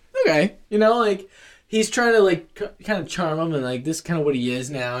 okay, you know, like he's trying to like kind of charm them, and like this is kind of what he is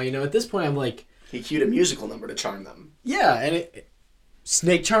now. You know, at this point I'm like, he cued a musical number to charm them. Yeah, and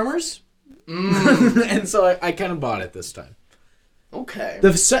snake charmers. And so I kind of bought it this time. Okay.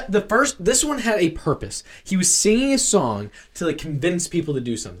 This one had a purpose. He was singing a song to like convince people to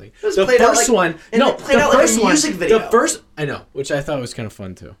do something. The first one, music video. The first, I know, which I thought was kind of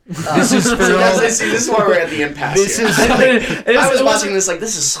fun too. This is why we're at the impasse. I was watching this like,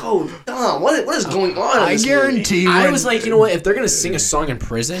 this is so dumb. What is going on? I guarantee. I was like, you know what? If they're gonna sing a song in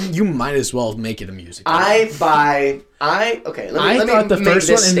prison, you might as well make it a music. I thought the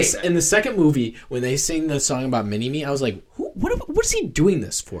first one in the second movie when they sing the song about Mini-Me, I was like, what is he doing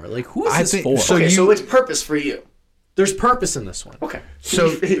this for? Like, who is this for? So it's purpose for you. There's purpose in this one. Okay.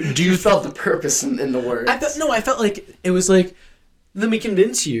 So do you felt the purpose in the words? I felt like it was like, let me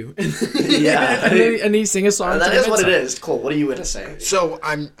convince you. Yeah. and he sing a song. That is what it is. Cool. What are you gonna say? So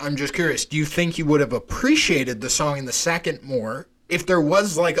I'm just curious. Do you think you would have appreciated the song in the second more if there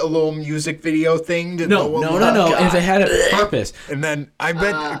was like a little music video thing to no. If it had a purpose. And then I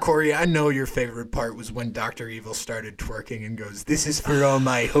bet, Corey, I know your favorite part was when Dr. Evil started twerking and goes, "This is for all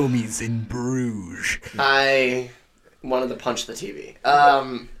my homies in Bruges." I wanted to punch the TV.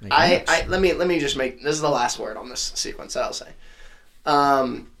 Let me just make this is the last word on this sequence that I'll say.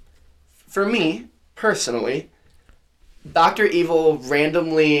 For me personally, Dr. Evil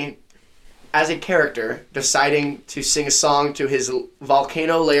randomly, as a character, deciding to sing a song to his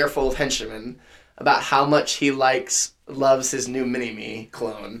volcano layer full of henchmen about how much he loves his new Mini-Me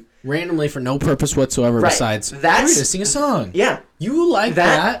clone. Randomly for no purpose whatsoever besides, we're going to sing a song. Yeah. You like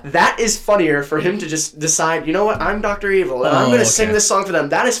that? That is funnier for him to just decide, you know what, I'm Dr. Evil, and I'm going to sing this song for them.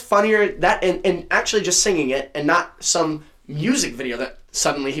 That is funnier, and actually just singing it, and not some music video that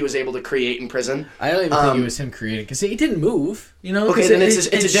suddenly he was able to create in prison. I don't even think it was him creating, because he didn't move, you know? Okay, then it's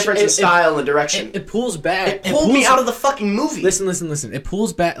a difference in style and direction. It pulls back. It pulled me out of the fucking movie. Listen. It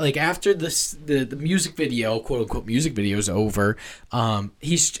pulls back, like, after the music video, quote-unquote music video is over,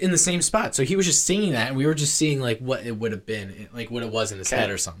 he's in the same spot. So he was just singing that, and we were just seeing, like, what it would have been, like, what it was in his head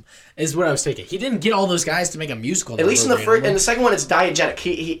or something, is what I was thinking. He didn't get all those guys to make a musical. At least in the second one, it's diegetic.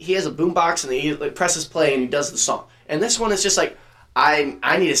 He has a boombox, and he presses play, and he does the song. And this one is just like,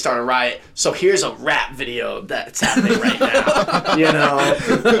 I need to start a riot, so here's a rap video that's happening right now. You know,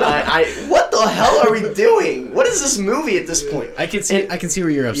 what the hell are we doing? What is this movie at this point? I can see where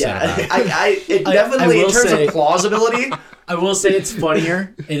you're upset about. It definitely, in terms of plausibility, I will say it's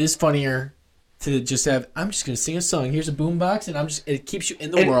funnier. It is funnier to just have, I'm just gonna sing a song. Here's a boombox, and it keeps you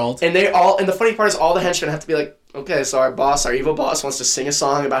in the world. And the funny part is all the henchmen have to be like, okay, so our evil boss wants to sing a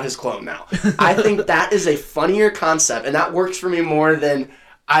song about his clone now. I think that is a funnier concept, and that works for me more than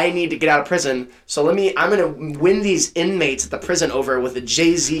I need to get out of prison. So I'm gonna win these inmates at the prison over with a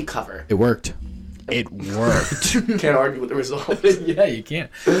Jay-Z cover. It worked. Can't argue with the result. Yeah, you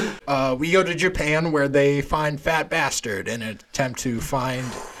can't. We go to Japan, where they find Fat Bastard in an attempt to find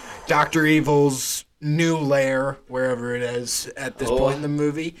Dr. Evil's new lair, wherever it is at this point in the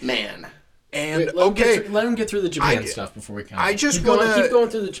movie. Man. And let him get through the Japan stuff before we come. I just want to keep going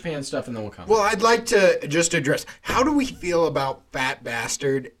through the Japan stuff, and then we'll come. Well, I'd like to just address, how do we feel about Fat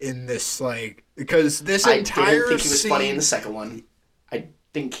Bastard in this, like, because this entire I didn't think he was scene, funny in the second one. I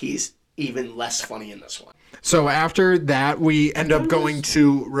think he's even less funny in this one. So after that, we end up going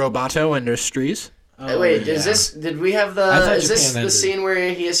to Roboto Industries. Wait, is this? Did we have the? Is this the scene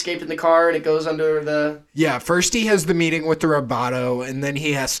where he escaped in the car and it goes under the? Yeah, first he has the meeting with the Roboto, and then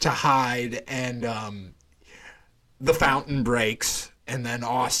he has to hide, and the fountain breaks, and then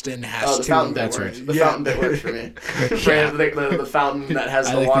Austin has to. Fountain bit works. The fountain bit works for me. The fountain that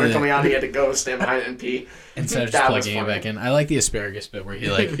has the water coming out, he had to go stand behind it and pee. Instead of just plugging it back in. I like the asparagus bit where he's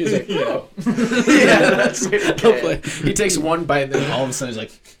like, oh. Yeah, that's okay. He takes one bite and then all of a sudden he's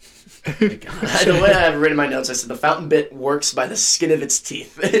like, the way I have written my notes, I said the fountain bit works by the skin of its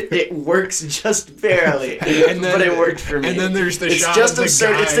teeth. It works just barely, but it worked for me. And then there's the shot just of the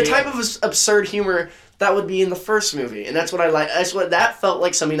absurd. guy. It's the type of absurd humor that would be in the first movie, and that's what I like. That felt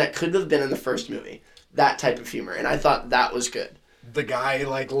like something that could have been in the first movie. That type of humor, and I thought that was good. The guy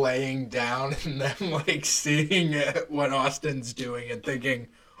like laying down and then like seeing what Austin's doing and thinking,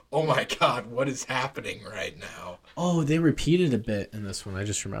 "Oh my God, what is happening right now?" Oh, they repeated a bit in this one. I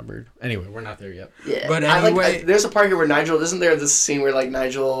just remembered. Anyway, we're not there yet. Yeah, but anyway, there's a part here where Nigel. Isn't there this scene where like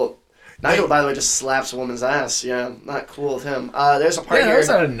Nigel, by the way, just slaps a woman's ass? Yeah, not cool of him. There's a part here. That was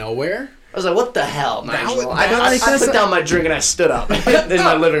out of nowhere. I was like, what the hell, Nigel? I put down my drink and I stood up in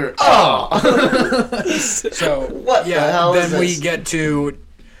my living room. So what the hell then is this? we get to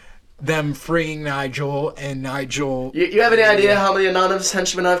them freeing Nigel, and Nigel. You have any idea how many anonymous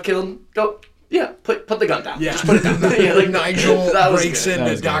henchmen I've killed? Go. Yeah, put the gun down. Yeah. Just put it down. Yeah, like Nigel breaks good.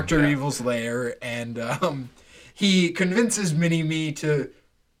 into Dr. Evil's lair, and he convinces Mini-Me to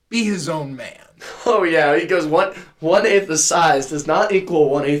be his own man. Oh yeah, he goes 1/8 the size does not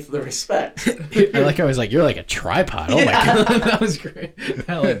equal 1/8 the respect. I like how I was like, you're like a tripod. Oh my God, that was great.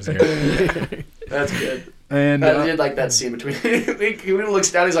 That was great. That's good. And I did like that scene between. He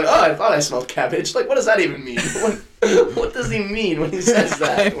looks down. He's like, "Oh, I thought I smelled cabbage." Like, what does that even mean? What does he mean when he says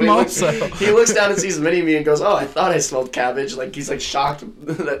that? He looks down and sees Mini-Me and goes, "Oh, I thought I smelled cabbage." Like he's like shocked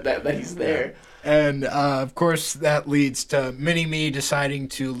that he's there. And of course, that leads to Mini-Me deciding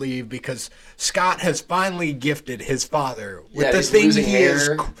to leave because Scott has finally gifted his father with the thing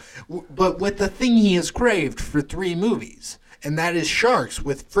with the thing he has craved for 3 movies. And that is sharks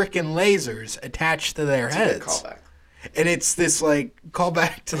with frickin' lasers attached to their heads. That's a good callback. And it's this, like,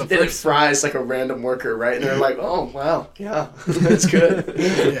 callback to the then first... it fries like a random worker, right? And they're like, oh, wow, yeah, that's good.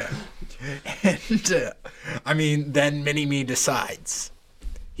 Yeah. And, I mean, then Mini-Me decides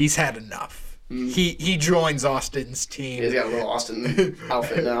he's had enough. He joins Austin's team. He's got a little Austin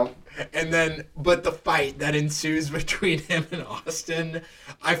outfit now. And then, but the fight that ensues between him and Austin,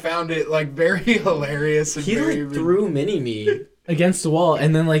 I found it like very hilarious. And He like threw Mini-Me against the wall,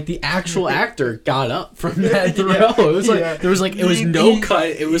 and then like the actual actor got up from that throw. It was like there was like it was no cut.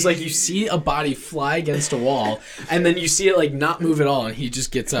 It was like you see a body fly against a wall, and then you see it like not move at all, and he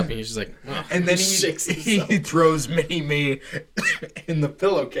just gets up and he's just like, and then he throws Mini-Me in the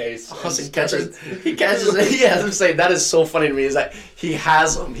pillowcase. Austin catches. He catches it. Yeah, I'm saying that is so funny to me. Is that he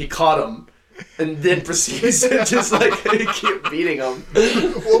has him, he caught him, and then proceeds to just like keep beating him.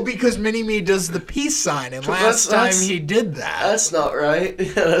 Well, because Mini-Me does the peace sign, and last time he did that. That's not right.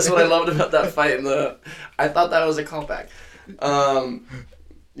 Yeah, that's what I loved about that fight. I thought that was a callback.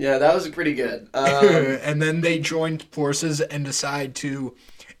 Yeah, that was pretty good. And then they join forces and decide to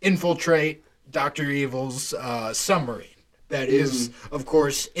infiltrate Dr. Evil's submarine. That is, of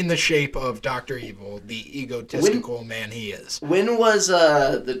course, in the shape of Dr. Evil, the egotistical man he is. When was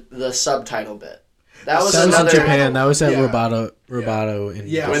the subtitle bit? That was in Japan. That was at Roboto.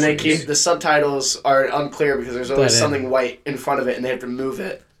 Yeah. When they keep the subtitles are unclear because there's always something white in front of it and they have to move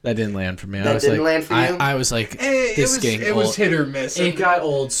it. That didn't land for me. That didn't land for you? I was like, it was hit or miss. It got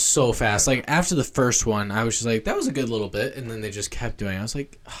old so fast. Like after the first one, I was just like, that was a good little bit, and then they just kept doing it. I was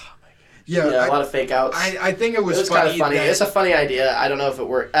like, oh. Yeah, a lot of fake outs. I think it was kind of funny. It's a funny idea. I don't know if it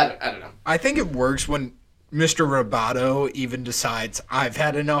worked. I don't know. I think it works when Mr. Roboto even decides, I've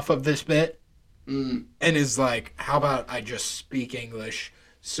had enough of this bit, and is like, how about I just speak English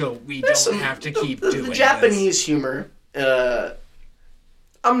so we don't have to keep doing the Japanese humor. I'm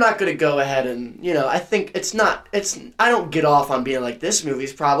not going to go ahead and, I think I don't get off on being like, this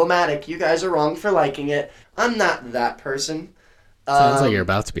movie's problematic. You guys are wrong for liking it. I'm not that person. Sounds like you're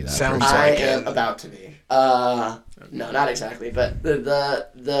about to be that person. I am about to be. No, not exactly. But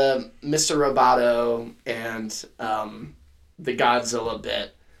the Mr. Roboto and the Godzilla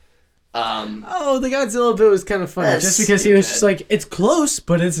bit. The Godzilla bit was kind of funny. Just because he was just like, it's close,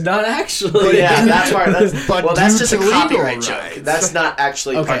 but it's not actually. Well, yeah, that's part. That's just a copyright joke. That's not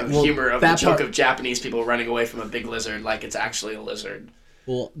actually part of the humor of the joke of Japanese people running away from a big lizard like it's actually a lizard.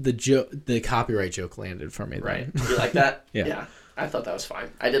 Well, the copyright joke landed for me, then. Right? You like that? Yeah. I thought that was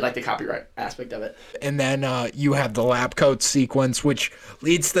fine. I did like the copyright aspect of it. And then you have the lab coat sequence, which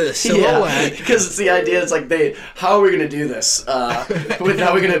leads to the silhouette. Because it's the idea. It's like how are we gonna do this? How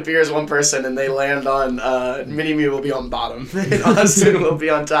are we gonna appear as one person and they land on Mini Me will be on bottom and Austin will be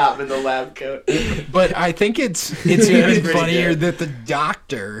on top in the lab coat. But I think it's even funnier that the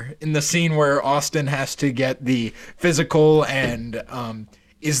doctor in the scene where Austin has to get the physical and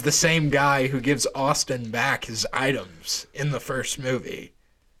is the same guy who gives Austin back his items in the first movie.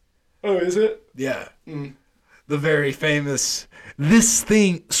 Oh, is it? Yeah. The very famous, this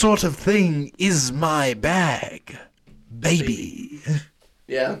sort of thing is my bag, baby.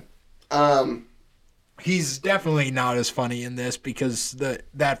 Yeah. He's definitely not as funny in this because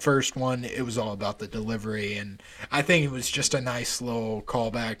that first one, it was all about the delivery, and I think it was just a nice little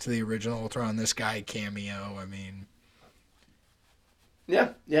callback to the original throwing this guy cameo. I mean...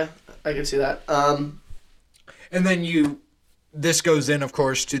 Yeah, I can see that. And then this goes in, of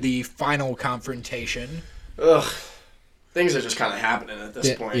course, to the final confrontation. Ugh. Things are just kind of happening at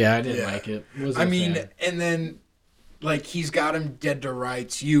this point. Yeah, I didn't like it. And then, like, he's got him dead to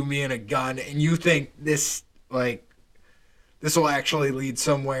rights, me and a gun, and you think this will actually lead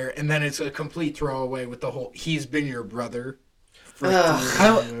somewhere, and then it's a complete throwaway with the whole, he's been your brother.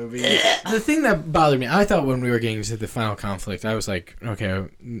 Movie. The thing that bothered me, I thought when we were getting to the final conflict, I was like, okay,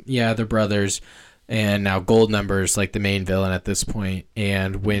 yeah, they're brothers, and now Goldmember's like the main villain at this point.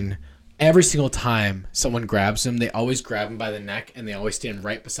 And when every single time someone grabs him, they always grab him by the neck, and they always stand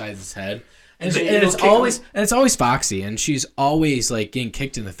right beside his head. And it's always Foxy, and she's always like getting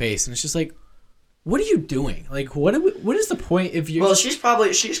kicked in the face, and it's just like, what are you doing? Like, what is the point if you? Well, she's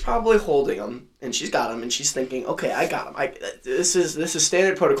probably holding him, and she's got him, and she's thinking, okay, I got him. This is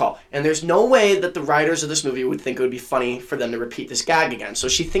standard protocol, and there's no way that the writers of this movie would think it would be funny for them to repeat this gag again. So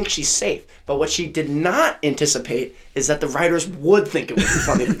she thinks she's safe, but what she did not anticipate is that the writers would think it would be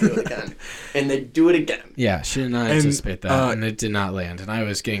funny to do it again, and they'd do it again. Yeah, she did not anticipate that, and it did not land, and I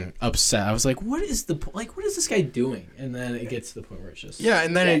was getting upset. I was like, what is this guy doing? And then it gets to the point where it's just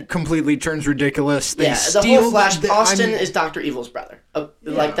and then it completely turns ridiculous. The whole flash. Austin is Dr. Evil's brother.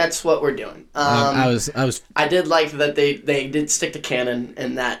 Like that's what we're doing. I did like that they did stick to canon,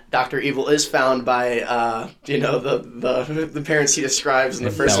 and that Dr. Evil is found by the parents he describes in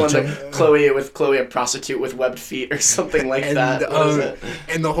the first Belgium. one, Chloe a prostitute with webbed feet or something like that.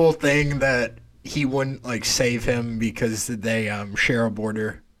 And the whole thing that he wouldn't save him because they share a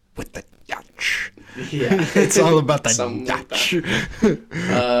border with the Dutch. Yeah, it's all about the Dutch.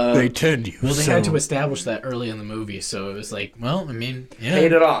 They turned you. Well, they had to establish that early in the movie, so it was like, well, I mean, yeah.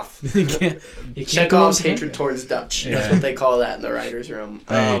 Paid it off. you can't Chekhov's hatred towards Dutch. Yeah. That's what they call that in the writer's room.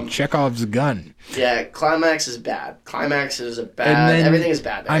 Chekhov's gun. Yeah, climax is bad. Climax is everything is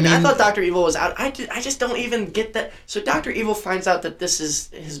bad. I thought Dr. Evil was out. I just don't even get that. So Dr. Evil finds out that this is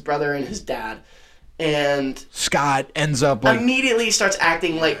his brother and his dad. And Scott ends up immediately starts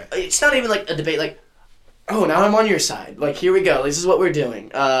acting like it's not even like a debate. Like, oh, now I'm on your side. Like, here we go. This is what we're doing.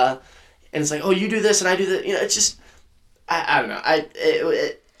 And it's like, oh, you do this and I do that. You know, it's just I don't know.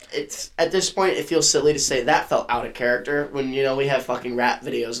 It's at this point it feels silly to say that felt out of character when we have fucking rap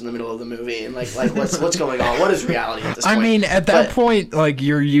videos in the middle of the movie and like what's going on? What is reality at this point? I mean, at that point,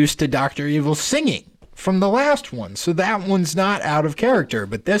 you're used to Dr. Evil singing from the last one, so that one's not out of character.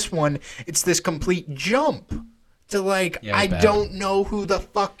 But this one, it's this complete jump to I don't know who the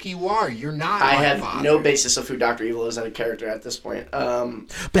fuck you are. You're not. I have no basis of who Dr. Evil is as a character at this point.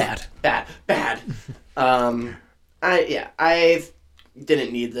 Bad. I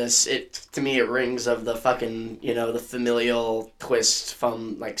didn't need this. To me it rings of the fucking the familial twist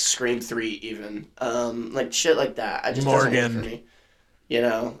from Scream 3 even shit like that. I just doesn't work for me.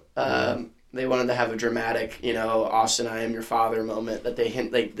 They wanted to have a dramatic, Austin, I am your father moment that they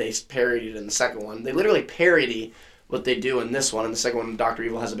parodied in the second one. They literally parody what they do in this one. In the second one, Dr.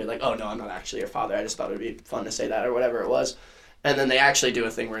 Evil has a bit like, oh, no, I'm not actually your father. I just thought it would be fun to say that or whatever it was. And then they actually do a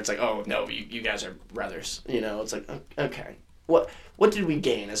thing where it's like, oh, no, you guys are brothers. It's like, okay. What did we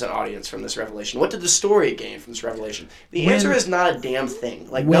gain as an audience from this revelation? What did the story gain from this revelation? The answer is not a damn thing.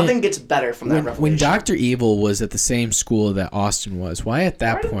 Nothing gets better from that revelation. When Dr. Evil was at the same school that Austin was, why at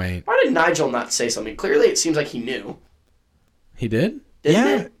that point? Why did Nigel not say something? Clearly, it seems like he knew. He did? Didn't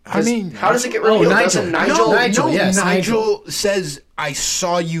it? I mean... How does it get revealed? Nigel says, I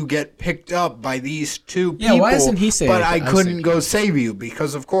saw you get picked up by these two people, why doesn't he say but I couldn't go save you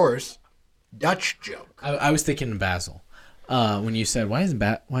because, of course, Dutch joke. I was thinking of Basil. When you said, why isn't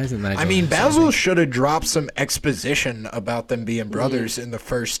Nigel? I mean, Basil should have dropped some exposition about them being brothers in the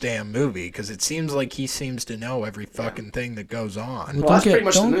first damn movie, because it seems like he seems to know every fucking thing that goes on. Well, that's pretty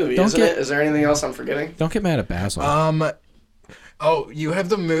much the movie, isn't it? Is there anything else I'm forgetting? Don't get mad at Basil. Oh, you have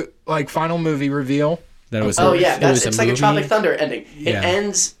the final movie reveal. That was. It's like a Tropic Thunder ending.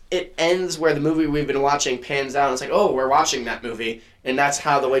 Yeah. It ends where the movie we've been watching pans out. And it's like, oh, we're watching that movie, and that's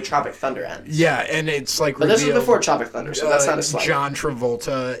how the way Tropic Thunder ends. Yeah, and it's like. But this was before Tropic Thunder, so that's not a slight. John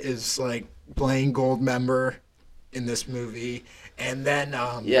Travolta is like playing Goldmember in this movie, and then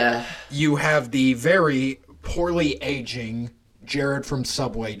you have the very poorly aging Jared from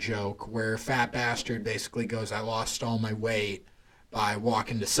Subway joke where Fat Bastard basically goes, "I lost all my weight by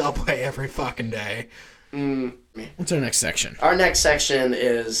walking to Subway every fucking day." What's our next section? Our next section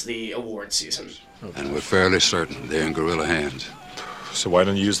is the award season. And we're fairly certain they're in guerrilla hands. So why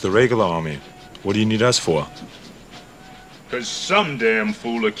don't you use the regular army? What do you need us for? Because some damn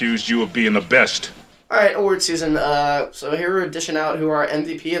fool accused you of being the best. All right, award season. So here we're dishing out who our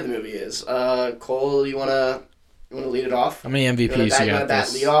MVP of the movie is. Cole, you wanna lead it off? How many MVPs you got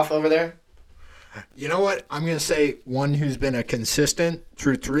this? Lead off over there. You know what? I'm gonna say one who's been a consistent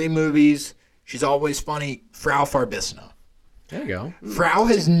through 3 movies. She's always funny. Frau Farbissina. There you go. Frau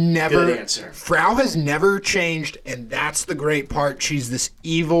has never. Good answer. Frau has never changed, and that's the great part. She's this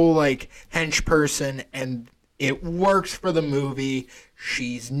evil, like, hench person, and it works for the movie.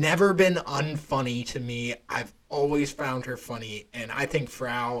 She's never been unfunny to me. I've always found her funny, and I think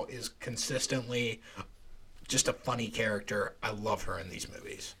Frau is consistently just a funny character. I love her in these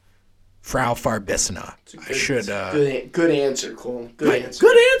movies. Frau Farbissina. Good answer, Cole. Good answer.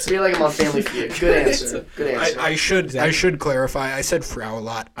 Good answer. I feel like I'm on Family Feud. Good answer. Good answer. I should clarify. I said Frau a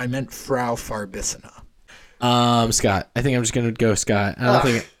lot. I meant Frau Farbissina. Scott. I think I'm just gonna go Scott. I don't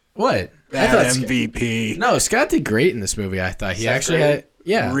think. What? Bad MVP. No, Scott did great in this movie. I thought he actually had.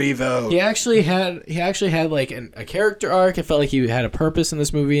 Yeah. Revo. He actually had like a character arc. It felt like he had a purpose in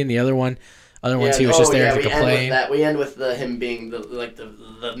this movie, and the other ones he was just there to complain. We end with him being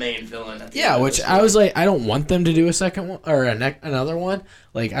the main villain. Which I was like, I don't want them to do a second one or another one.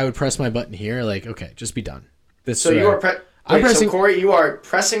 Like, I would press my button here. Like, okay, just be done. So you are pressing. So Corey, you are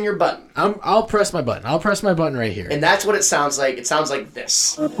pressing your button. I'll press my button. I'll press my button right here. And that's what it sounds like. It sounds like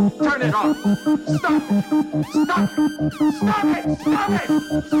this. Turn it off. Stop it. Stop it. Stop it. Stop it.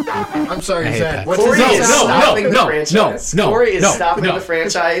 Stop it. I'm sorry, Zach. Corey is stopping the franchise. Corey is stopping the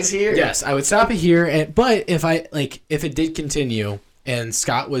franchise here. Yes, I would stop it here. But if it did continue and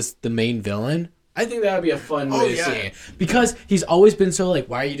Scott was the main villain, I think that would be a fun way to see it. Because he's always been so like,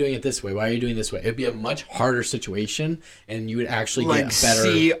 why are you doing it this way? Why are you doing this way? It'd be a much harder situation, and you would actually get a better...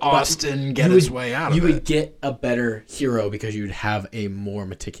 see Austin get his way out of it. You would get a better hero because you would have a more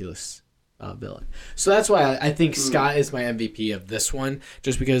meticulous villain. So that's why I think Scott is my MVP of this one,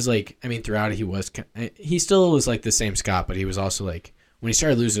 just because, like, I mean, throughout it, he still was like the same Scott, but he was also like... When he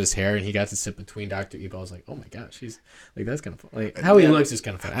started losing his hair and he got to sit between Dr. Evil, I was like, oh my gosh, he's like, that's kind of fun. Like, how he looks is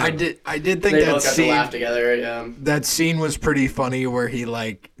kind of fun. I did think they that both got scene, to laugh together. Yeah. That scene was pretty funny where he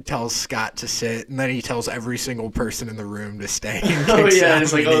like tells Scott to sit and then he tells every single person in the room to stay.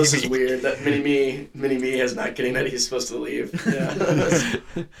 It's like, this is weird. That Mini Me is not getting that he's supposed to leave. Yeah.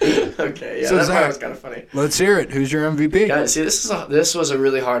 Okay, yeah, so that part was kind of funny. Let's hear it. Who's your MVP? Guys, see, this was a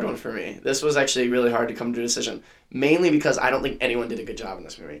really hard one for me. This was actually really hard to come to a decision. Mainly because I don't think anyone did a good job in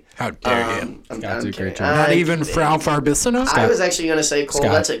this movie. How dare you? I'm kidding. Not even Frau Farbissina? I was actually going to say, Cole,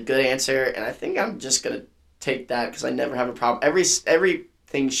 that's a good answer, and I think I'm just going to take that because I never have a problem.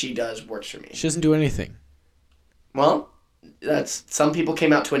 Everything she does works for me. She doesn't do anything. Well, some people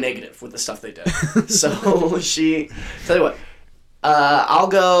came out to a negative with the stuff they did. So tell you what, I'll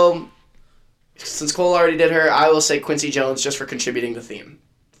go, since Cole already did her, I will say Quincy Jones just for contributing the theme.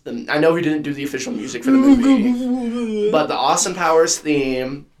 I know he didn't do the official music for the movie, but the Austin Powers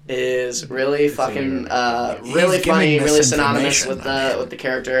theme is really fucking really funny, really synonymous with the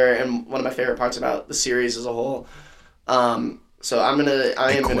character, and one of my favorite parts about the series as a whole. So I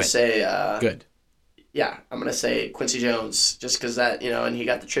am gonna say good. Yeah, I'm gonna say Quincy Jones just because that, and he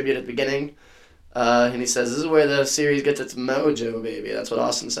got the tribute at the beginning, and he says this is where the series gets its mojo, baby. That's what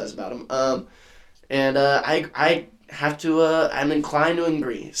Austin says about him. And I have to. I'm inclined to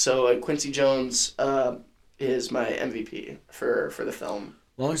agree. So Quincy Jones is my MVP for the film.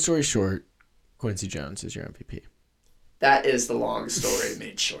 Long story short, Quincy Jones is your MVP. That is the long story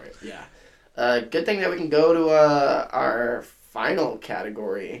made short. Yeah. Good thing that we can go to our final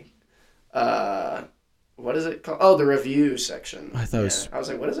category. What is it called? Oh, the review section. I thought it was... I was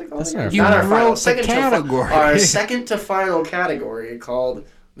like, what is it called? That's not our final. Our second to final category called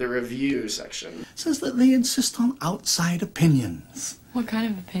the review section. Says that they insist on outside opinions. What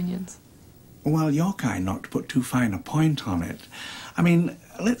kind of opinions? Well, your kind, not to put too fine a point on it. I mean,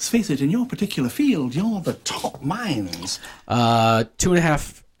 let's face it, in your particular field, you're the top minds.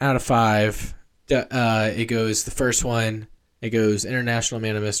 2.5 out of 5. It goes the first one, It goes International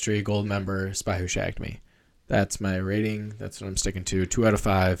Man of Mystery, Goldmember, Spy Who Shagged Me. That's my rating. That's what I'm sticking to. 2 out of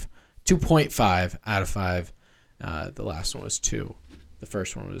 5. 2.5 out of 5. The last one was 2. The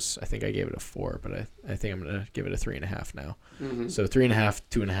first one was, I think I gave it a 4, but I think I'm going to give it a 3.5 now. Mm-hmm. So 3.5,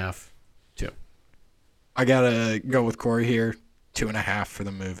 2.5, 2. I got to go with Corey here. 2.5 for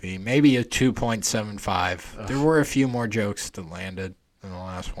the movie. Maybe a 2.75. There were a few more jokes that landed than the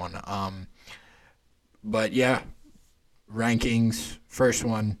last one. But yeah, rankings, first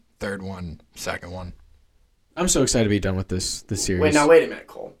one, third one, second one. I'm so excited to be done with this series. Wait a minute,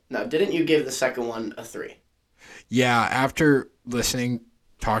 Cole. Now, didn't you give the second one a 3? Yeah, after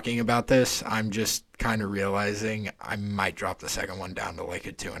talking about this, I'm just kind of realizing I might drop the second one down to like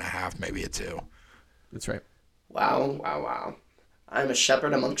a 2.5, maybe a 2. That's right. Wow. I'm a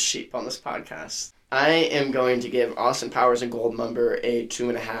shepherd amongst sheep on this podcast. I am going to give Austin Powers and Goldmember a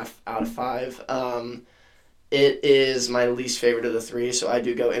 2.5 out of 5. It is my least favorite of the 3, so I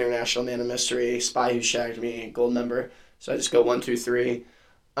do go International Man of Mystery, Spy Who Shagged Me, Goldmember. So I just go 1, 2, 3.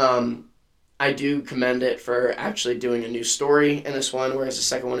 I do commend it for actually doing a new story in this one, whereas the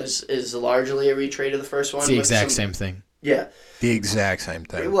second one is largely a retread of the first one. It's the exact same thing. Yeah. The exact same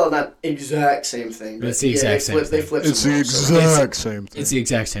thing. Well, not exact same thing. But it's the exact same thing. They flip it's the exact same thing. It's the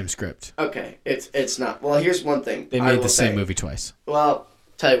exact same script. Okay, it's not. Well, here's one thing. They made the same movie twice. Well,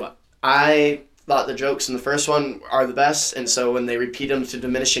 tell you what. I thought the jokes in the first one are the best, and so when they repeat them to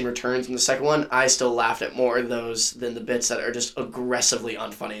diminishing returns in the second one, I still laughed at more of those than the bits that are just aggressively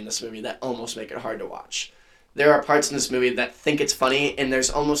unfunny in this movie that almost make it hard to watch. There are parts in this movie that think it's funny, and there's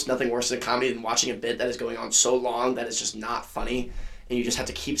almost nothing worse in a comedy than watching a bit that is going on so long that it's just not funny, and you just have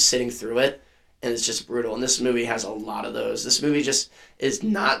to keep sitting through it, and it's just brutal. And this movie has a lot of those. This movie just is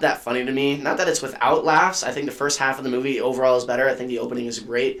not that funny to me. Not that it's without laughs. I think the first half of the movie overall is better. I think the opening is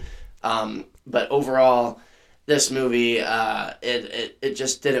great. But overall, this movie, it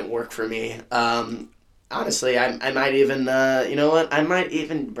just didn't work for me. Honestly, I might even, you know what? I might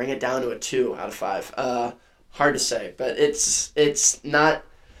even bring it down to a 2 out of 5. Hard to say, but it's not.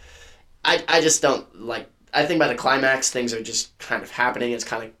 I just don't like. I think by the climax, things are just kind of happening. It's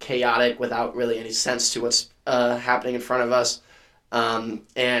kind of chaotic without really any sense to what's happening in front of us. And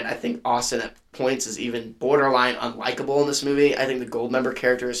I think Austin at points is even borderline unlikable in this movie. I think the Goldmember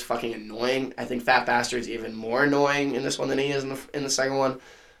character is fucking annoying. I think Fat Bastard's even more annoying in this one than he is in the second one.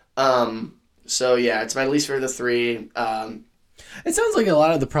 So yeah, it's my least favorite of the 3. It sounds like a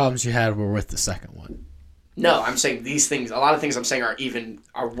lot of the problems you had were with the second one. No, I'm saying these things. A lot of things I'm saying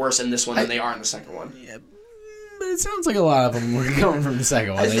are worse in this one than they are in the second one. Yeah, but it sounds like a lot of them were coming from the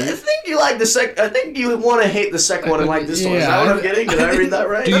second one. I think you like the second. I think you want to hate the second one and like this one. Is that what I'm getting? Did I read that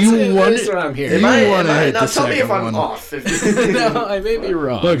right? That's what I'm hearing. Do you want to hate the second one? Now tell me if I'm off. No, I may be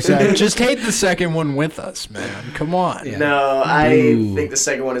wrong. Look, Zach, just hate the second one with us, man. Come on. Yeah. No, I think the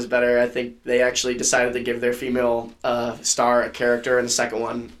second one is better. I think they actually decided to give their female star a character in the second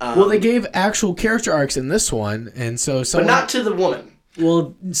one. Well, they gave actual character arcs in this one, and so someone... But not to the woman.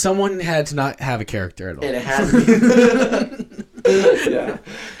 Well, someone had to not have a character at all. And it had to be. Yeah.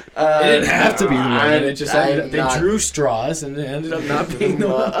 It didn't have to be the woman. It just they drew straws, and it ended up not being the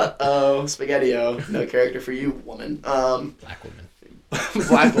one. Uh-oh, Spaghetti-O. No character for you, woman. Black woman.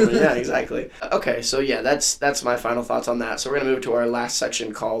 Black woman, yeah, exactly. Okay, so yeah, that's my final thoughts on that. So we're going to move to our last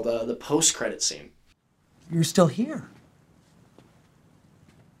section called the post-credit scene. You're still here.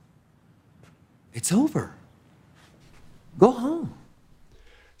 It's over. Go home.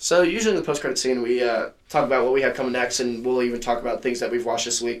 So usually in the post-credit scene, we talk about what we have coming next, and we'll even talk about things that we've watched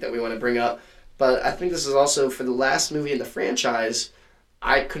this week that we want to bring up. But I think this is also, for the last movie in the franchise,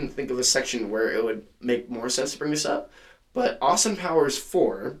 I couldn't think of a section where it would make more sense to bring this up. But Austin Powers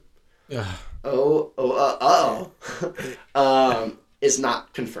 4, is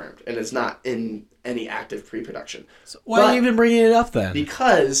not confirmed, and it's not in any active pre-production. So why are you even bringing it up then?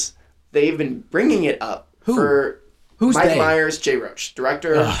 Because they've been bringing it up for... Who's Mike they? Myers, Jay Roach,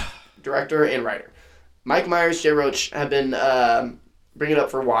 director and writer. Mike Myers, Jay Roach have been bringing it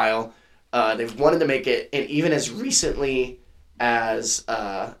up for a while. They've wanted to make it, and even as recently as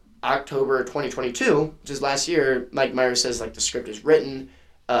October 2022, which is last year, Mike Myers says like the script is written.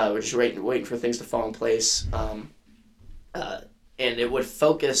 We're just waiting for things to fall in place. And it would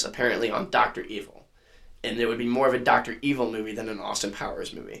focus apparently on Dr. Evil, and it would be more of a Dr. Evil movie than an Austin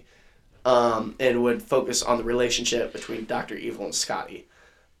Powers movie. And would focus on the relationship between Dr. Evil and Scotty.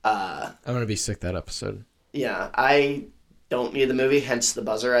 I'm going to be sick that episode. Yeah, I don't need the movie, hence the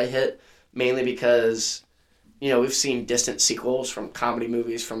buzzer I hit, mainly because, we've seen distant sequels from comedy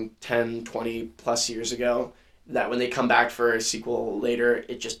movies from 10, 20 plus years ago, that when they come back for a sequel later,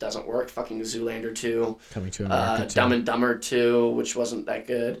 it just doesn't work. Fucking Zoolander 2. Coming to America 2. Dumb and Dumber 2, which wasn't that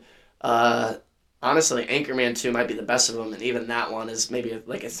good. Honestly, Anchorman 2 might be the best of them, and even that one is maybe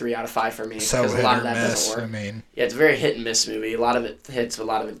like a 3 out of 5 for me. So because a lot of that doesn't work. I mean, yeah, it's a very hit and miss movie. A lot of it hits, a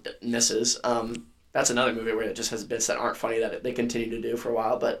lot of it misses. That's another movie where it just has bits that aren't funny that they continue to do for a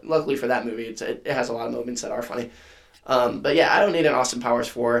while. But luckily for that movie, it has a lot of moments that are funny. But yeah, I don't need an Austin Powers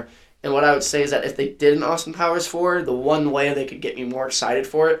 4. And what I would say is that if they did an Austin Powers 4, the one way they could get me more excited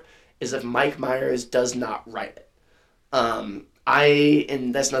for it is if Mike Myers does not write it.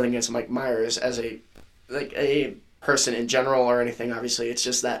 And that's nothing against Mike Myers as a person in general or anything, obviously. It's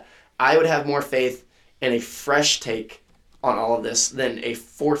just that I would have more faith in a fresh take on all of this than a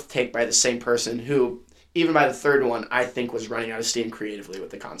fourth take by the same person who, even by the third one, I think was running out of steam creatively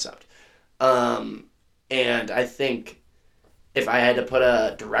with the concept. And I think if I had to put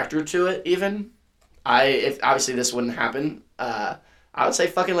a director to it, even, if obviously this wouldn't happen, I would say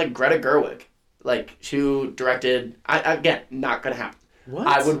fucking like Greta Gerwig, like who directed. Again, not gonna happen. What?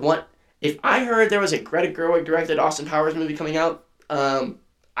 I would want if I heard there was a Greta Gerwig directed Austin Powers movie coming out. I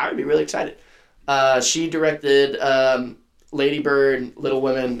would be really excited. She directed Lady Bird, Little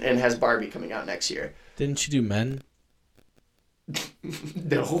Women, and has Barbie coming out next year. Didn't she do Men?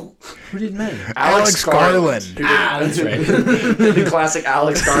 No. Who did Men? Alex Garland. That's right. The classic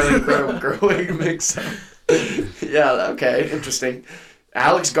Alex Garland Gerwig mix. Yeah, okay, interesting.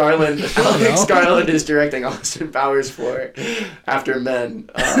 Alex Garland is directing Austin Powers 4 after Men,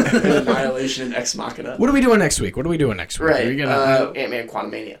 Annihilation and Ex Machina. What are we doing next week? Right, Ant-Man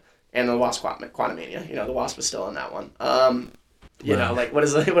Quantumania. And the Wasp Quantumania. You know, the Wasp is still in that one. You know, like what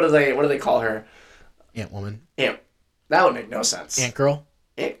do they call her? Ant-Woman. That would make no sense. Ant-Girl.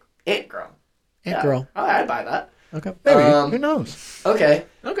 Ant-Girl. Ant-Girl. I'd buy that. Okay. Maybe. Who knows? Okay.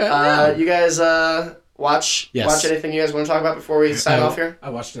 Okay. You guys watch anything you guys want to talk about before we sign off here? I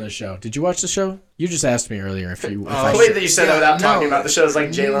watched another show. Did you watch the show? You just asked me earlier if you. The way that you said that without talking about the show is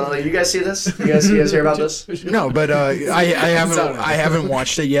like Jay Leno. Like, you guys see this? You guys hear about this? No, but I haven't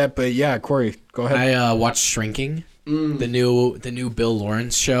watched it yet. But yeah, Corey, go ahead. I watched Shrinking, the new Bill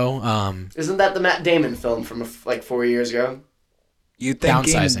Lawrence show. Isn't that the Matt Damon film from like 4 years ago? You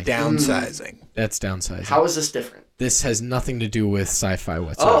thinking downsizing? That's downsizing. How is this different? This has nothing to do with sci-fi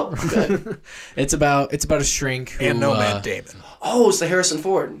whatsoever. Oh, good. It's about a shrink who, and no Matt Damon. Oh, it's the Harrison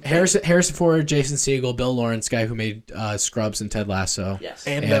Ford. Harrison Ford, Jason Segel, Bill Lawrence, guy who made Scrubs and Ted Lasso. Yes.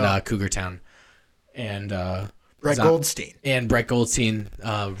 And Cougar Town. And Brett Goldstein. And Brett Goldstein,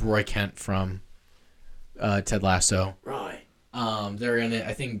 Roy Kent from Ted Lasso. Right. They're in it.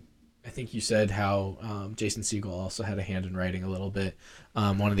 I think you said how Jason Segel also had a hand in writing a little bit.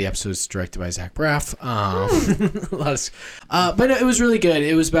 One of the episodes directed by Zach Braff. But it was really good.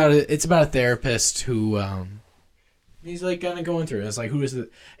 It's about a therapist who he's like kind of going through it. It's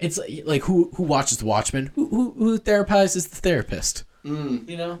like who watches The Watchmen? Who therapizes the therapist?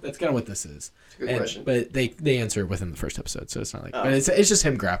 You know, that's kind of what this is. That's a good question. But they answer it within the first episode, so it's not like. But it's just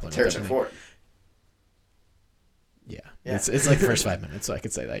him grappling. Harrison Ford. Yeah. It's like the first 5 minutes, so I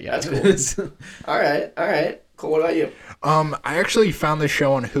could say that. Yeah, that's cool. All right, cool. What about you? I actually found this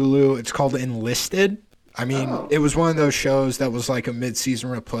show on Hulu. It's called Enlisted. I mean, It was one of those shows that was like a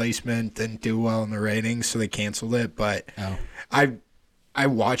mid-season replacement, didn't do well in the ratings, so they canceled it. But I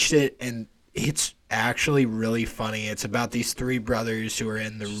watched it, and it's actually really funny. It's about these three brothers who are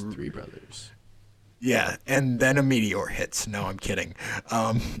in the three brothers. Yeah, and then a meteor hits. No, I'm kidding.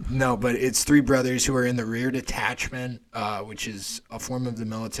 No, but it's three brothers who are in the rear detachment, which is a form of the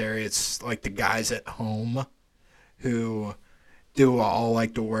military. It's like the guys at home who do all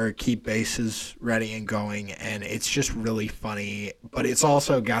like the work, keep bases ready and going, and it's just really funny. But it's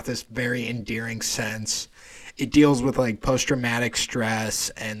also got this very endearing sense. It deals with like post-traumatic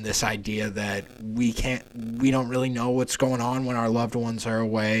stress and this idea that we don't really know what's going on when our loved ones are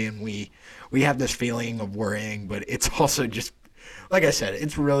away, and we have this feeling of worrying, but it's also just, like I said,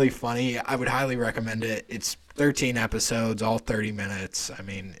 it's really funny. I would highly recommend it. It's 13 episodes, all 30 minutes. I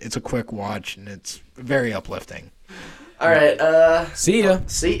mean, it's a quick watch, and it's very uplifting. All right. See ya.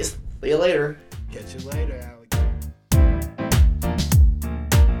 See you later. Catch you later, Alex.